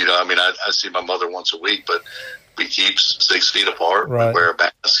 Thank God, I see my mother once a week, but we keep 6 feet apart. Right. We wear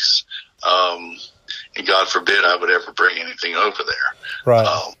masks, and God forbid I would ever bring anything over there.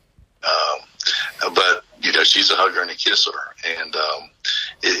 Right. But she's a hugger and a kisser, and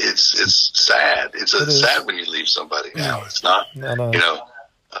it's sad. It's sad when you leave somebody. Now it's not. We can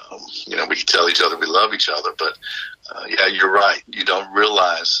tell each other we love each other, but you're right. You don't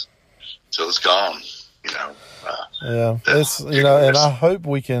realize till it's gone. It's and I hope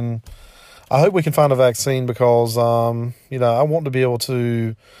we can find a vaccine, because I want to be able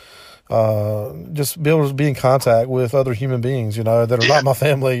to just be able to be in contact with other human beings, that are not my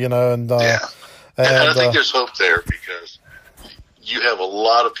family, and I think there's hope there, because you have a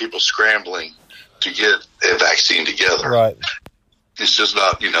lot of people scrambling to get a vaccine together. Right. It's just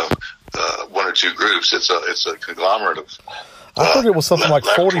not, one or two groups. It's a conglomerate of. I heard it was something like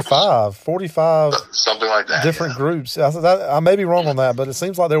 45 something like that. Different groups. I may be wrong on that, but it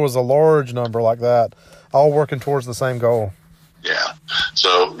seems like there was a large number like that, all working towards the same goal. Yeah.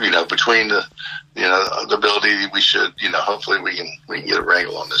 So, between the ability, we should, hopefully we can get a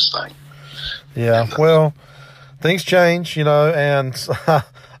wrangle on this thing. Yeah. Well, things change, and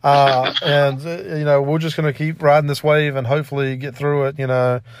we're just going to keep riding this wave and hopefully get through it,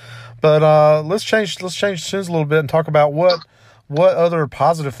 But let's change tunes a little bit and talk about what other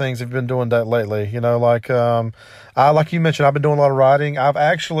positive things have you been doing lately. Like you mentioned, I've been doing a lot of writing. I've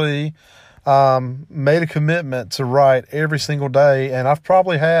actually made a commitment to write every single day, and I've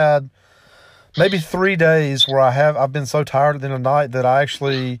probably had maybe 3 days where I've been so tired at the end of the night that I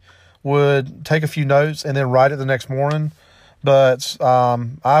actually would take a few notes and then write it the next morning. But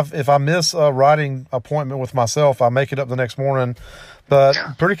if I miss a writing appointment with myself, I make it up the next morning. But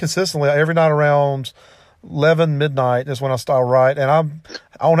pretty consistently, every night around 11 midnight is when I start write, and I'm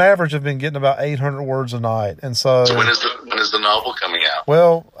on average have been getting about 800 words a night. And so when is the novel coming out?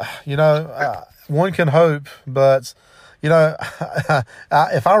 Well, one can hope, but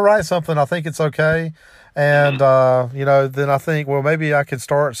if I write something, I think it's okay, and then I think, well, maybe I could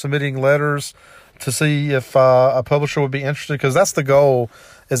start submitting letters to see if a publisher would be interested, because that's the goal.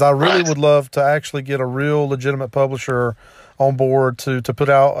 Is I really would love to actually get a real legitimate publisher on board to put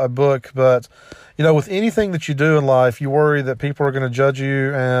out a book. But with anything that you do in life, you worry that people are going to judge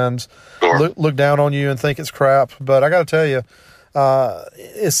you and look down on you and think it's crap. But I got to tell you,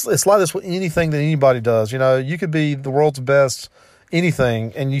 it's like this with anything that anybody does. You could be the world's best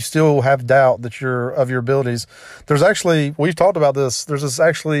anything, and you still have doubt that of your abilities. There's actually, we've talked about this. There's this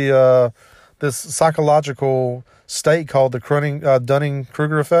psychological state called the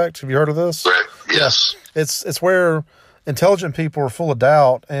Dunning-Kruger effect. Have you heard of this? Right. Yes. Yeah. It's where intelligent people are full of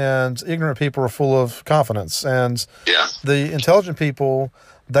doubt and ignorant people are full of confidence. And the intelligent people,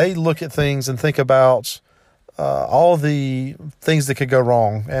 they look at things and think about all the things that could go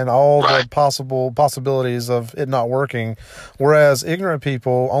wrong and all the possibilities of it not working. Whereas ignorant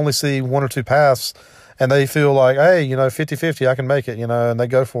people only see one or two paths, and they feel like, hey, 50-50, I can make it, and they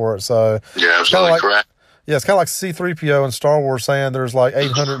go for it. So absolutely correct. Yeah, it's kind of like C-3PO in Star Wars saying there's like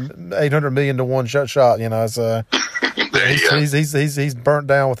 800 million to one shot. So he's burnt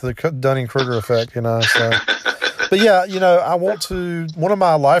down with the Dunning-Kruger effect. So. But yeah, I want to. One of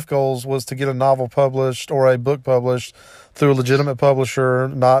my life goals was to get a novel published or a book published through a legitimate publisher,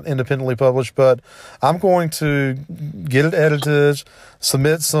 not independently published. But I'm going to get it edited,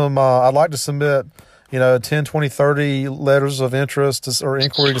 submit some. I'd like to submit 10, 20, 30 letters of interest or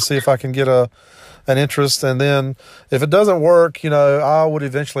inquiry to see if I can get an interest. And then if it doesn't work, I would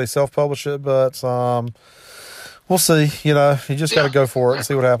eventually self-publish it. But we'll see. You just got to go for it and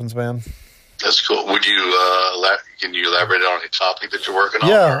see what happens, man. That's cool. Would you can you elaborate on a topic that you're working on?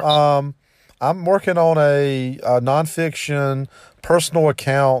 Yeah, I'm working on a nonfiction personal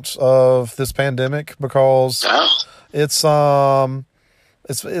account of this pandemic, because it's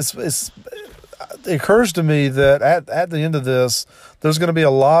it occurs to me that at the end of this, there's going to be a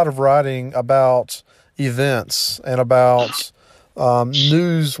lot of writing about events and about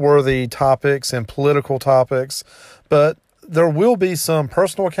newsworthy topics and political topics, but there will be some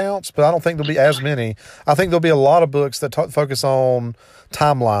personal accounts, but I don't think there'll be as many. I think there'll be a lot of books that focus on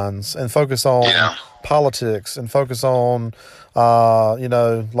timelines and focus on politics and focus on,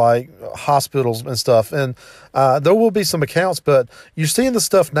 like hospitals and stuff. And there will be some accounts, but you're seeing the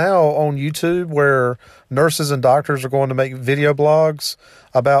stuff now on YouTube where nurses and doctors are going to make video blogs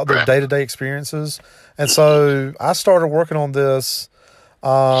about their day-to-day experiences. And so I started working on this,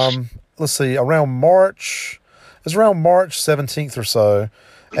 around March. It was around March 17th or so.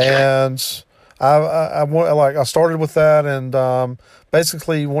 And I started with that and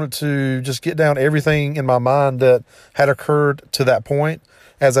basically wanted to just get down everything in my mind that had occurred to that point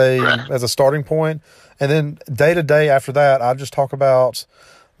as a starting point. And then day to day after that, I just talk about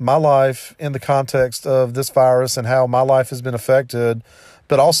my life in the context of this virus and how my life has been affected,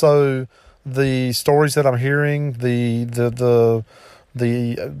 but also the stories that I'm hearing, the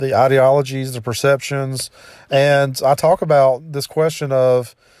ideologies, the perceptions. And I talk about this question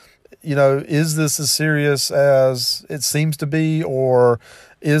of, is this as serious as it seems to be, or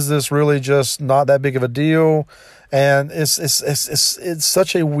is this really just not that big of a deal? And it's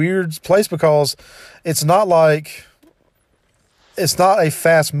such a weird place because it's not a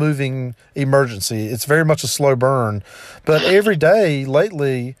fast moving emergency. It's very much a slow burn, but every day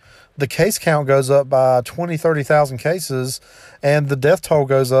lately, the case count goes up by 20, 30,000 cases, and the death toll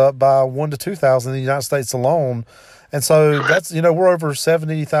goes up by 1,000 to 2,000 in the United States alone. And so that's, we're over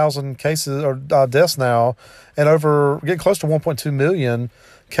 70,000 cases or deaths now, and getting close to 1.2 million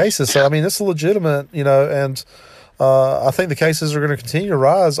cases. So, I mean, it's legitimate, and I think the cases are going to continue to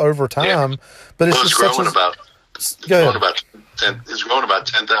rise over time. But it's growing about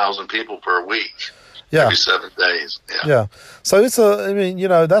 10,000 people per week. Yeah. Every 7 days. Yeah. So it's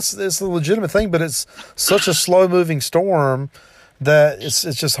a legitimate thing, but it's such a slow moving storm that it's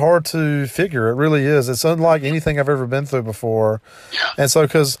just hard to figure. It really is. It's unlike anything I've ever been through before. Yeah. And so,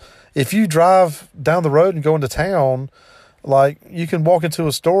 because if you drive down the road and go into town, like you can walk into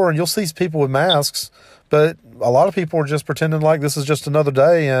a store and you'll see people with masks, but a lot of people are just pretending like this is just another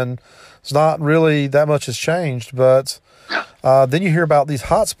day and it's not really that much has changed. But then you hear about these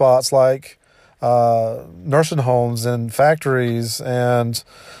hot spots like nursing homes and factories and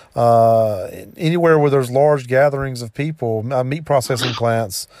anywhere where there's large gatherings of people, meat processing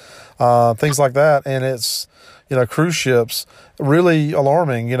plants, things like that. And it's, cruise ships, really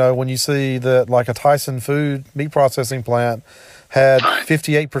alarming, when you see that like a Tyson food meat processing plant had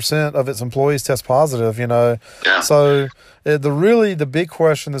 58% of its employees test positive, So the big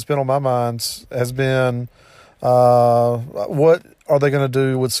question that's been on my mind has been, what are they going to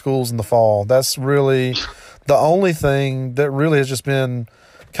do with schools in the fall? That's really the only thing that really has just been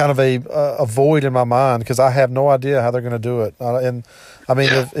kind of a void in my mind, because I have no idea how they're going to do it. And I mean,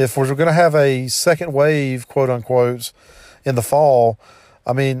 if we're going to have a second wave, quote unquote, in the fall,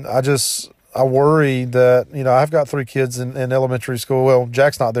 I mean, I worry that, I've got 3 kids in elementary school. Well,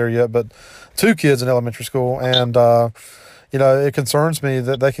 Jack's not there yet, but 2 kids in elementary school. And, it concerns me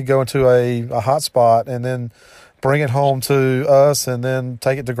that they could go into a hot spot and then bring it home to us and then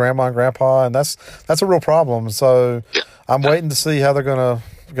take it to grandma and grandpa. And that's a real problem. So I'm waiting to see how they're going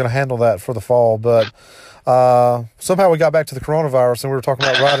to handle that for the fall. But somehow we got back to the coronavirus and we were talking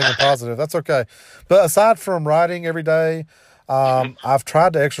about writing and positive. That's okay. But aside from writing every day, I've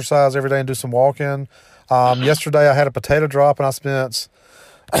tried to exercise every day and do some walking. Yesterday I had a potato drop and I spent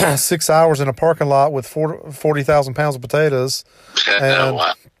 6 hours in a parking lot with 40,000 pounds of potatoes. And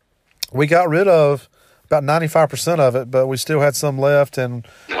we got rid of about 95% of it, but we still had some left and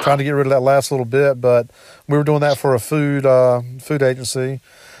trying to get rid of that last little bit. But we were doing that for a food agency.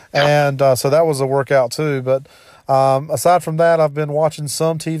 And so that was a workout too. But aside from that, I've been watching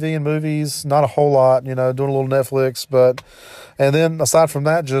some TV and movies, not a whole lot, doing a little Netflix. And then aside from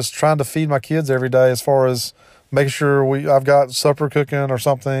that, just trying to feed my kids every day as far as making sure I've got supper cooking or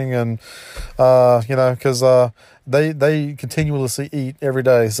something. And, because they continuously eat every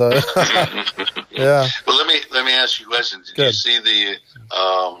day. So, yeah. Well, let me ask you a question. Did you see the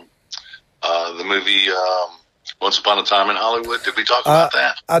movie Once Upon a Time in Hollywood? Did we talk about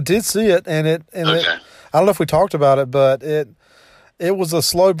that? I did see it, and it I don't know if we talked about it, but it was a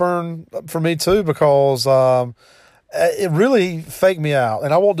slow burn for me too, because it really faked me out.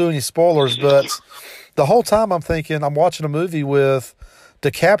 And I won't do any spoilers, but the whole time I'm thinking I'm watching a movie with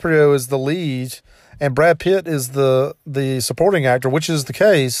DiCaprio as the lead and Brad Pitt is the supporting actor, which is the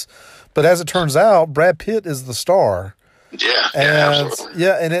case. But as it turns out, Brad Pitt is the star. Yeah, And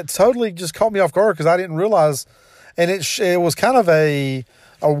and it totally just caught me off guard because I didn't realize, and it was kind of a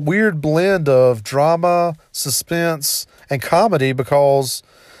weird blend of drama, suspense, and comedy because,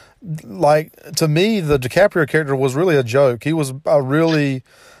 like, to me, the DiCaprio character was really a joke. He was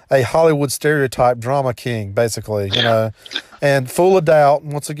a Hollywood stereotype drama king, basically, you know, and full of doubt.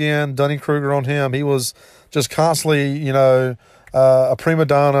 Once again, Dunning-Kruger on him. He was just constantly, you know, a prima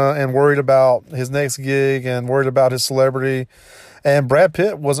donna and worried about his next gig and worried about his celebrity. And Brad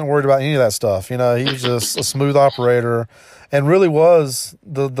Pitt wasn't worried about any of that stuff. You know, he was just a smooth operator and really was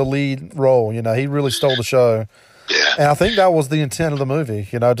the lead role. You know, he really stole the show. Yeah. And I think that was the intent of the movie,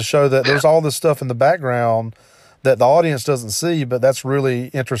 you know, to show that there's all this stuff in the background that the audience doesn't see, but that's really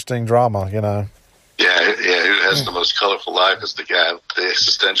interesting drama, you know. Yeah, who has the most colorful life is the guy, the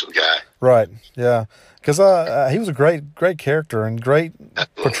existential guy. Right, yeah. Because he was a great character and great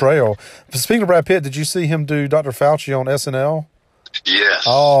portrayal. Speaking of Brad Pitt, did you see him do Dr. Fauci on SNL? Yes.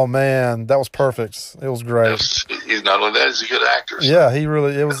 Oh, man, that was perfect. It was great. He's not only that, he's a good actor. So. Yeah,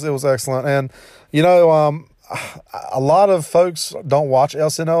 it was excellent. And, you know, a lot of folks don't watch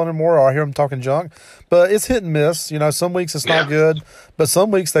SNL anymore, or I hear them talking junk, but it's hit and miss. You know, some weeks it's not good, but some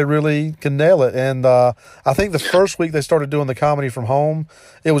weeks they really can nail it. And I think the first week they started doing the comedy from home,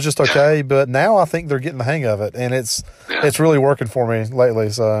 it was just okay, but now I think they're getting the hang of it, and it's really working for me lately.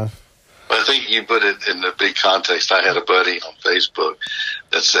 So, I think you put it in the big context. I had a buddy on Facebook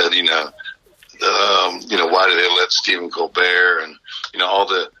that said, you know, why did they let Stephen Colbert and all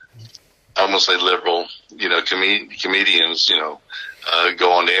the, I almost say liberal, comedians,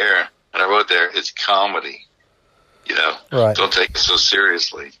 go on the air. And I wrote there, it's comedy, Right. Don't take it so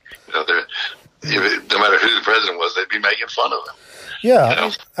seriously. No matter who the president was, they'd be making fun of him.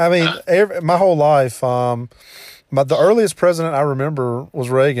 Yeah. I mean, my whole life, the earliest president I remember was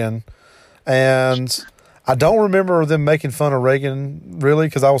Reagan. And I don't remember them making fun of Reagan really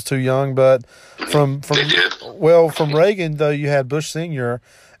because I was too young. But from Reagan, though, you had Bush Sr.,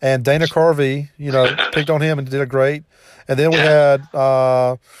 and Dana Carvey, picked on him and did a great. And then we had,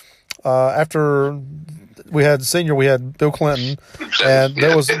 after we had Senior, we had Bill Clinton. And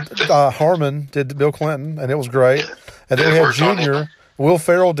there was Harmon did Bill Clinton, and it was great. And then we had Junior. Will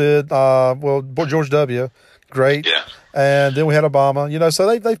Ferrell did, George W. Great. Yeah. And then we had Obama. So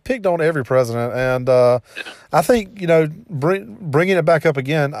they picked on every president. And I think, bringing it back up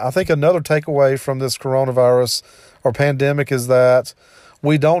again, I think another takeaway from this coronavirus or pandemic is that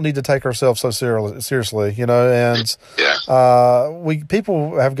we don't need to take ourselves so seriously, and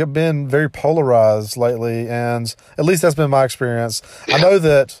people have been very polarized lately, and at least that's been my experience. Yeah. I know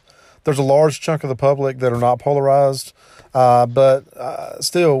that there's a large chunk of the public that are not polarized, but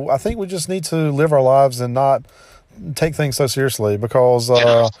still, I think we just need to live our lives and not take things so seriously because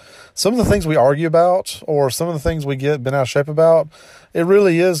some of the things we argue about or some of the things we get bent out of shape about, it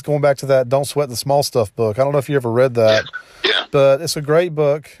really is going back to that Don't Sweat the Small Stuff book. I don't know if you ever read that. Yeah. But it's a great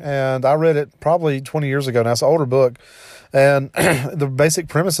book, and I read it probably 20 years ago now. It's an older book. And the basic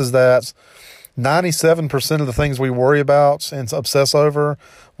premise is that 97% of the things we worry about and obsess over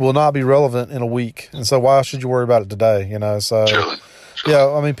will not be relevant in a week. And so why should you worry about it today? So Truly. Yeah,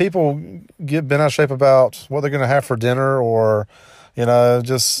 I mean, people get bent out of shape about what they're going to have for dinner or,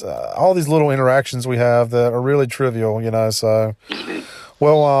 just all these little interactions we have that are really trivial, so.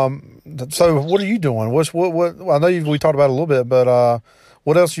 Well, so what are you doing? What I know we talked about it a little bit, but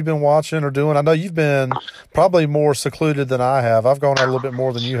what else you've been watching or doing? I know you've been probably more secluded than I have. I've gone out a little bit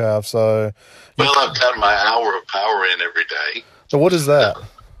more than you have. So, well, I've got my hour of power in every day. So what is that?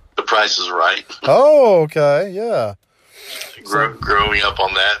 The Price is Right. Oh, okay, yeah. Growing up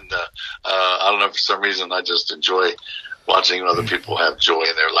on that, and I don't know, for some reason I just enjoy watching other people have joy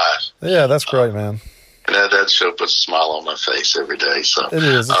in their life. Yeah, that's great, man. And that show puts a smile on my face every day. So it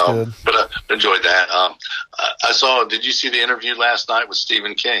is. It's good. But I enjoyed that. Did you see the interview last night with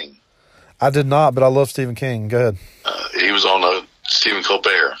Stephen King? I did not, but I love Stephen King. Go ahead. He was on Stephen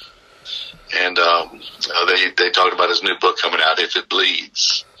Colbert, and they talked about his new book coming out, If It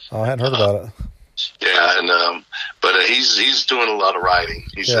Bleeds. Oh, I hadn't heard about it. Yeah, and but he's doing a lot of writing.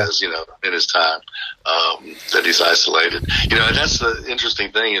 He says, in his time that he's isolated. And that's the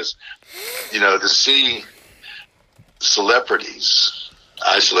interesting thing is, to see celebrities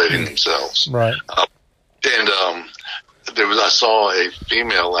isolating themselves. Right. I saw a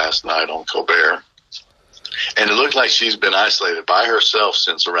female last night on Colbert, and it looked like she's been isolated by herself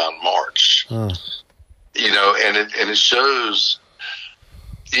since around March. And it shows.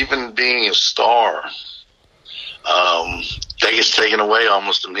 Even being a star, that gets taken away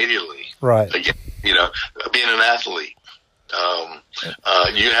almost immediately. Right. Again, being an athlete,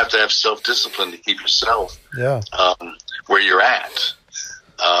 you have to have self-discipline to keep yourself where you're at.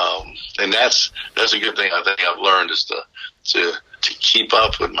 And that's a good thing I think I've learned, is to keep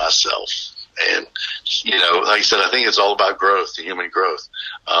up with myself. And, like I said, I think it's all about growth, the human growth,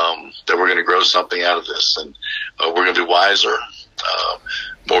 that we're going to grow something out of this, and we're going to be wiser,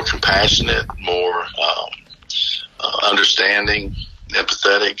 more compassionate, more understanding,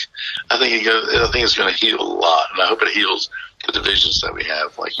 empathetic. I think it's going to heal a lot, and I hope it heals the divisions that we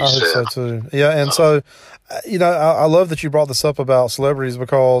have, like you said. I hope so too. Yeah, and so, I love that you brought this up about celebrities,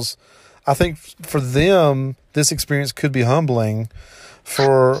 because I think for them, this experience could be humbling.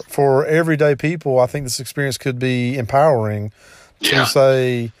 For everyday people, I think this experience could be empowering to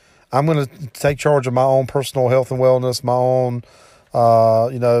say, I'm going to take charge of my own personal health and wellness, my own,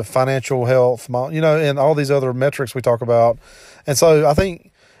 financial health, and all these other metrics we talk about. And so I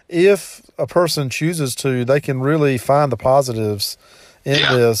think if a person chooses to, they can really find the positives in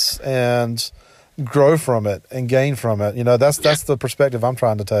this and grow from it and gain from it. That's the perspective I'm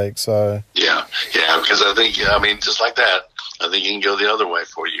trying to take. So because I think, just like that, I think you can go the other way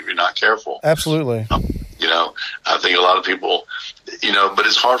for you if you're not careful. Absolutely. I think a lot of people, but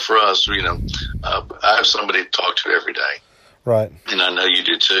it's hard for us. I have somebody to talk to every day. Right. And I know you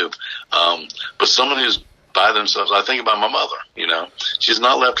do too. But someone who's by themselves, I think about my mother, she's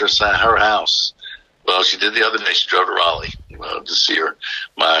not left her house. Well, she did the other day. She drove to Raleigh to see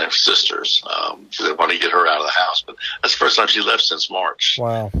my sisters, because they want to get her out of the house. But that's the first time she left since March.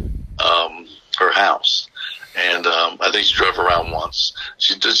 Wow. Her house. And I think she drove around once.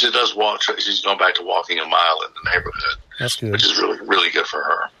 She does walk. She's gone back to walking a mile in the neighborhood. That's good. Which is really, really good for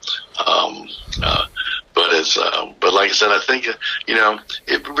her. But like I said, I think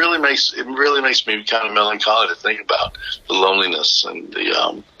it really makes me kind of melancholy to think about the loneliness and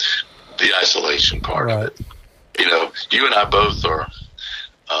the isolation part of it. You and I both are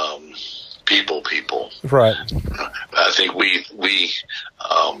people. Right. I think we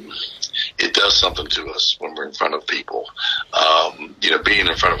it does something to us when we're in front of people. Being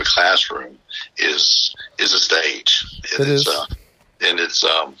in front of a classroom is a stage. It is.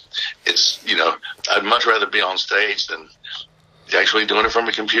 I'd much rather be on stage than actually doing it from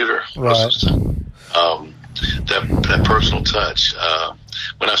a computer. Right. That personal touch.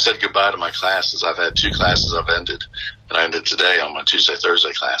 When I've said goodbye to my classes, I've had 2 classes I've ended, and I ended today on my Tuesday,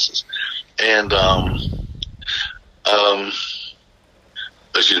 Thursday classes. And,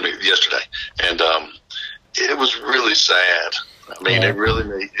 yesterday. And, it was really sad. It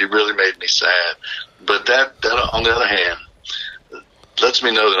really made me sad. But that on the other hand, lets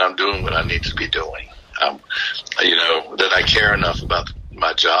me know that I'm doing what I need to be doing. That I care enough about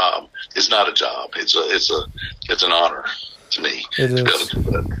my job. It's not a job. It's an honor to me to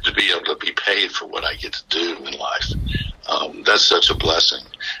be able to be paid for what I get to do in life. That's such a blessing,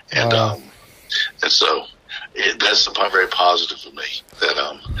 and and so that's very positive for me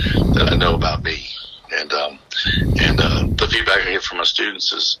that I know about me, and the feedback I get from my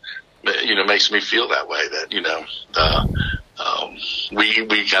students is makes me feel that way, that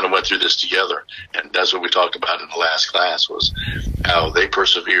we kind of went through this together, and that's what we talked about in the last class, was how they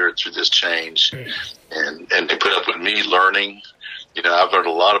persevered through this change, and they put up with me learning. I've learned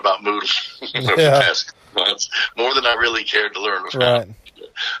a lot about Moodle over the past months, more than I really cared to learn about. Right.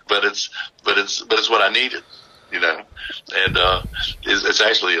 But it's what I needed, and it's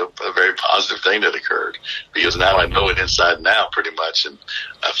actually a very positive thing that occurred, because now I know it inside and out pretty much, and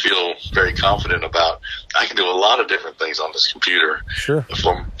I feel very confident about I can do a lot of different things on this computer. Sure.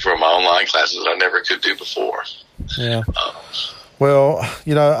 For my online classes that I never could do before. Yeah. Well,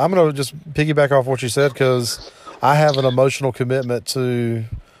 I'm going to just piggyback off what you said, because I have an emotional commitment to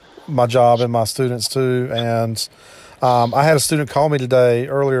my job and my students too, and I had a student call me today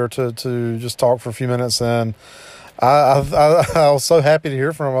earlier to just talk for a few minutes, and I was so happy to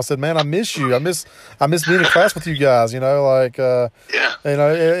hear from him. I said, "Man, I miss you. I miss being in class with you guys." It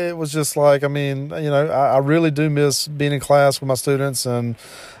was just like, I really do miss being in class with my students and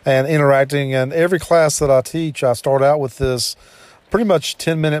interacting. And every class that I teach, I start out with this pretty much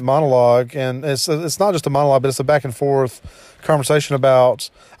 10-minute monologue, and it's not just a monologue, but it's a back and forth conversation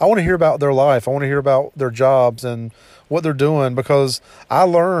about. I want to hear about their life. I want to hear about their jobs and what they're doing, because I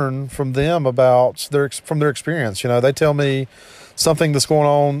learn from them about from their experience. They tell me something that's going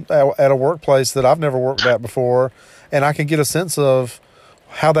on at a workplace that I've never worked at before, and I can get a sense of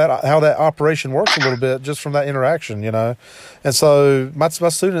how that operation works a little bit just from that interaction. And so my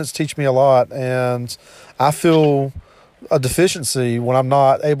students teach me a lot, and I feel a deficiency when I'm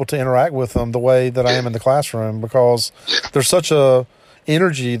not able to interact with them the way that I am in the classroom, because there's such a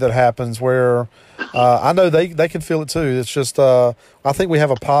energy that happens where I know they can feel it too. It's just I think we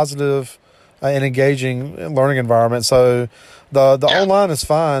have a positive and engaging learning environment. So the online is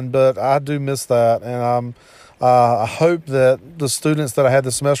fine, but I do miss that, and I hope that the students that I had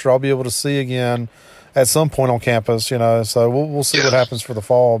this semester I'll be able to see again at some point on campus. So we'll see what happens for the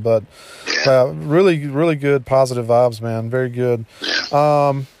fall. But really, really good positive vibes, man. Very good.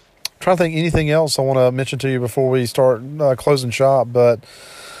 Trying to think anything else I want to mention to you before we start closing shop, but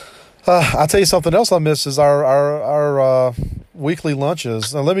I'll tell you something else I miss is our weekly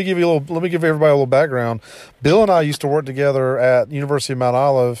lunches. Now, let me give everybody a little background. Bill and I used to work together at University of Mount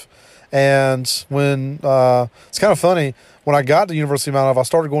Olive, and when it's kind of funny, when I got to University of Mount Olive, I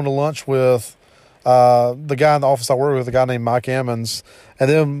started going to lunch with the guy in the office I work with, a guy named Mike Ammons, and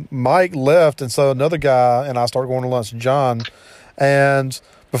then Mike left, and so another guy and I started going to lunch, John, and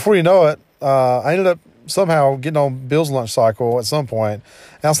before you know it, I ended up somehow getting on Bill's lunch cycle at some point.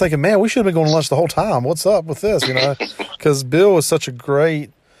 And I was thinking, man, we should have been going to lunch the whole time. What's up with this, Because Bill is such a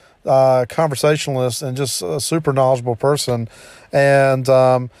great conversationalist and just a super knowledgeable person. And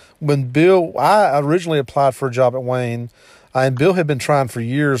when I originally applied for a job at Wayne, and Bill had been trying for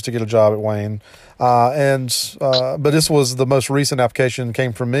years to get a job at Wayne. But this was the most recent application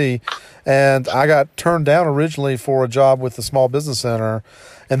came from me. And I got turned down originally for a job with the Small Business Center.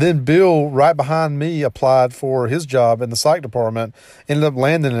 And then Bill, right behind me, applied for his job in the psych department, ended up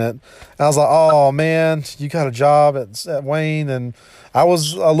landing it. And I was like, oh, man, you got a job at Wayne. And I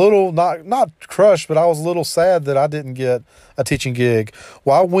was a little, not crushed, but I was a little sad that I didn't get a teaching gig.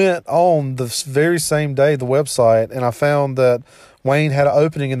 Well, I went on the very same day, the website, and I found that Wayne had an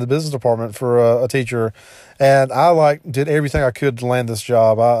opening in the business department for a teacher. And I did everything I could to land this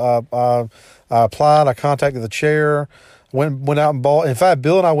job. I applied, I contacted the chair, went out and bought. In fact,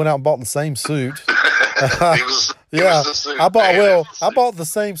 Bill and I went out and bought the same suit. I bought the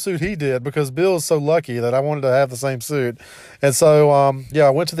same suit he did because Bill is so lucky that I wanted to have the same suit. And so, I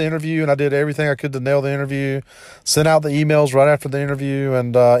went to the interview and I did everything I could to nail the interview, sent out the emails right after the interview,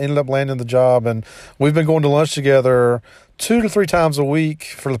 and ended up landing the job. And we've been going to lunch together 2 to 3 times a week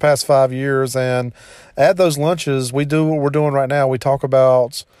for the past 5 years. And at those lunches, we do what we're doing right now. We talk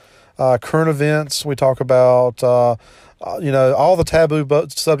about current events. We talk about all the taboo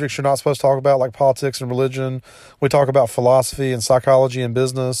subjects you're not supposed to talk about, like politics and religion. We talk about philosophy and psychology and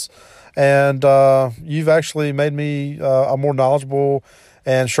business. And you've actually made me a more knowledgeable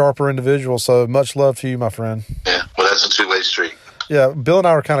and sharper individual. So much love to you, my friend. Yeah, well, that's a two-way street. Yeah, Bill and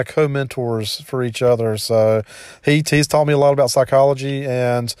I are kind of co-mentors for each other. So he's taught me a lot about psychology,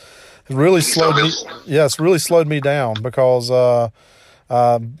 and it really slowed me. Yeah, it's really slowed me down because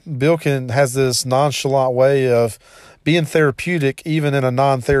Bill has this nonchalant way of being therapeutic even in a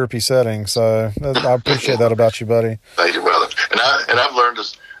non-therapy setting. So I appreciate that about you, buddy. Thank you, brother. And I've learned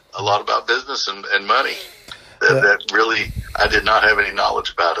a lot about business and money that really I did not have any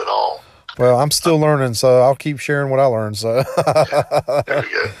knowledge about at all. Well, I'm still learning, so I'll keep sharing what I learned. So there we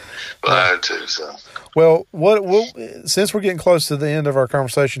go. Well, I had to. So. Well, since we're getting close to the end of our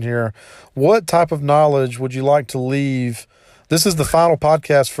conversation here, what type of knowledge would you like to leave? This is the final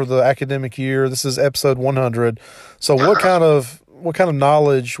podcast for the academic year. This is episode 100. So what kind of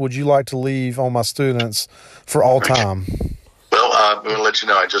knowledge would you like to leave on my students for all time? Well, I'm going to let you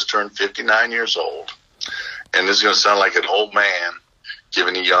know I just turned 59 years old, and this is going to sound like an old man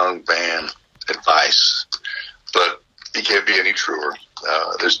giving a young man advice, but it can't be any truer.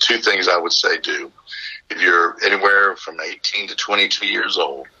 There's 2 things I would say do. If you're anywhere from 18 to 22 years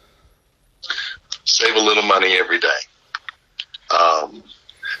old, save a little money every day.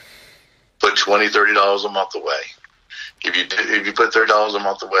 Put $20, $30 a month away. If you put $30 a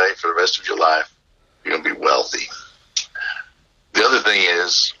month away for the rest of your life, you're going to be wealthy. The other thing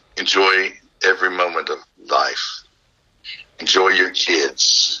is enjoy every moment of life. Enjoy your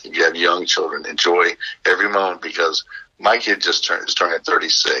kids. If you have young children, enjoy every moment, because my kid is turning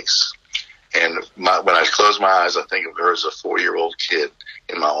 36. And when I close my eyes, I think of her as a 4-year-old kid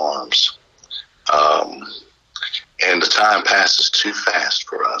in my arms. And the time passes too fast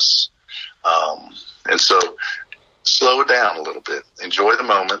for us. And so slow it down a little bit. Enjoy the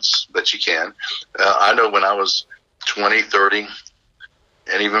moments that you can. I know when I was 20, 30,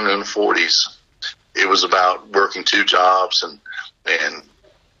 and even in the 40s, it was about working 2 jobs and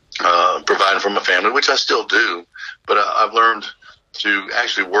providing for my family, which I still do. But I've learned to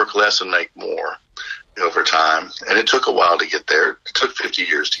actually work less and make more over time. And it took a while to get there. It took 50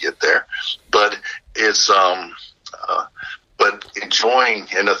 years to get there. But it's but enjoying,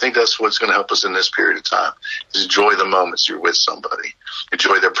 and I think that's what's going to help us in this period of time, is enjoy the moments you're with somebody.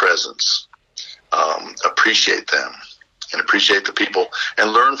 Enjoy their presence. Appreciate them and appreciate the people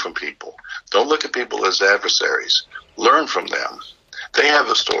and learn from people. Don't look at people as adversaries. Learn from them. They have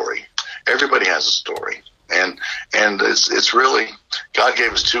a story. Everybody has a story. And it's really, God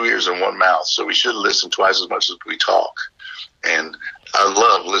gave us 2 ears and 1 mouth, so we should listen twice as much as we talk. And I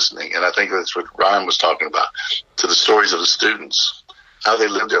love listening, and I think that's what Ryan was talking about, to the stories of the students, how they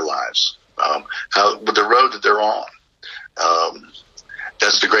live their lives, how with the road that they're on.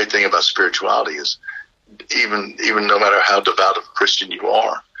 That's the great thing about spirituality is even no matter how devout of a Christian you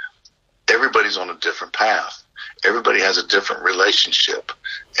are, everybody's on a different path. Everybody has a different relationship,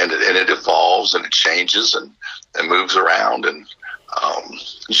 and it evolves and it changes and moves around. And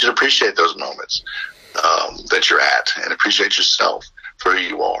you should appreciate those moments that you're at, and appreciate yourself for who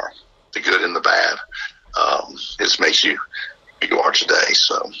you are, the good and the bad. It makes you who you are today.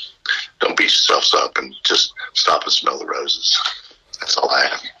 So don't beat yourselves up, and just stop and smell the roses. That's all I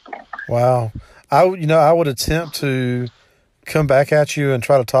have. Wow. I would attempt to come back at you and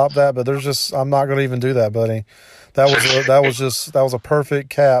try to top that, but I'm not going to even do that, buddy. That was a perfect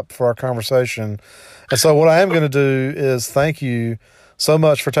cap for our conversation. And so what I am going to do is thank you so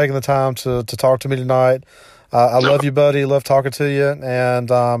much for taking the time to talk to me tonight. I love you, buddy. Love talking to you.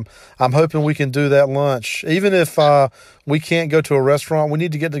 And I'm hoping we can do that lunch. Even if we can't go to a restaurant, we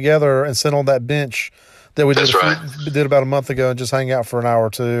need to get together and sit on that bench that we did about a month ago and just hang out for an hour or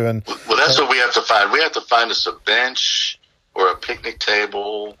two. And well, that's what we have to find. We have to find us a bench or a picnic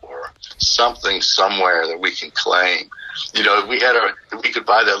table or something somewhere that we can claim. You know, if we could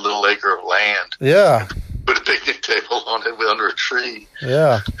buy that little acre of land. Yeah. Put a picnic table on it under a tree.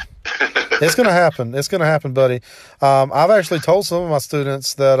 Yeah. It's going to happen. It's going to happen, buddy. I've actually told some of my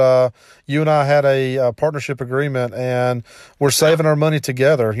students that you and I had a partnership agreement, and we're saving our money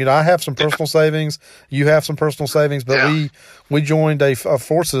together. You know, I have some personal savings. You have some personal savings, but we joined a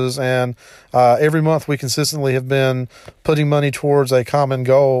forces, and every month we consistently have been putting money towards a common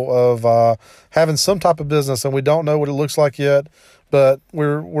goal of having some type of business, and we don't know what it looks like yet, but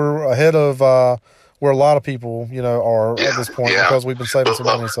we're ahead of where a lot of people, are at this point because we've been saving some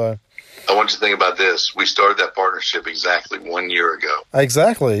money. So I want you to think about this. We started that partnership exactly 1 year ago.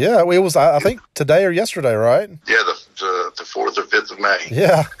 Exactly. Yeah. It was, I think, today or yesterday, right? Yeah, the 4th or 5th of May.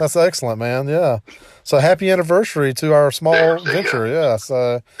 Yeah, that's excellent, man. Yeah. So happy anniversary to our small venture. Yeah.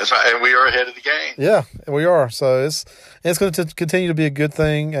 So that's right. And we are ahead of the game. Yeah, we are. So it's going to continue to be a good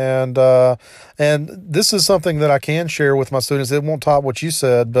thing. And this is something that I can share with my students. It won't top what you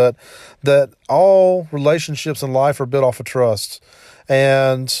said, but that all relationships in life are built off of trust.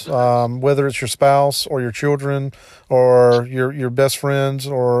 And whether it's your spouse or your children or your best friends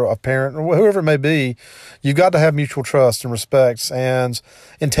or a parent or whoever it may be, you've got to have mutual trust and respect and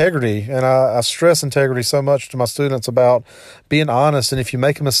integrity. And I stress integrity so much to my students about being honest. And if you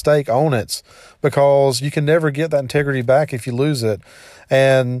make a mistake, own it, because you can never get that integrity back if you lose it.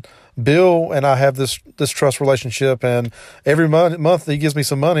 And Bill and I have this trust relationship, and every month he gives me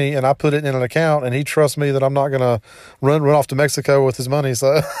some money, and I put it in an account, and he trusts me that I'm not going to run off to Mexico with his money.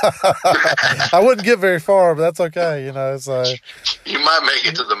 So I wouldn't get very far, but that's okay, So you might make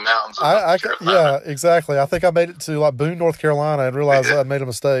it to the mountains of North Carolina. Yeah, exactly. I think I made it to like Boone, North Carolina, and realized that I made a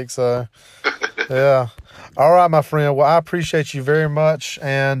mistake. So yeah. All right, my friend. Well, I appreciate you very much,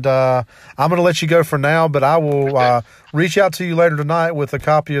 and I'm going to let you go for now, but I will reach out to you later tonight with a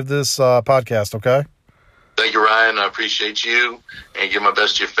copy of this podcast, okay? Thank you, Ryan. I appreciate you, and give my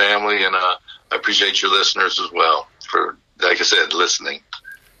best to your family, and I appreciate your listeners as well for, like I said, listening.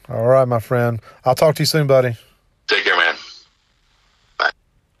 All right, my friend. I'll talk to you soon, buddy. Take care, man.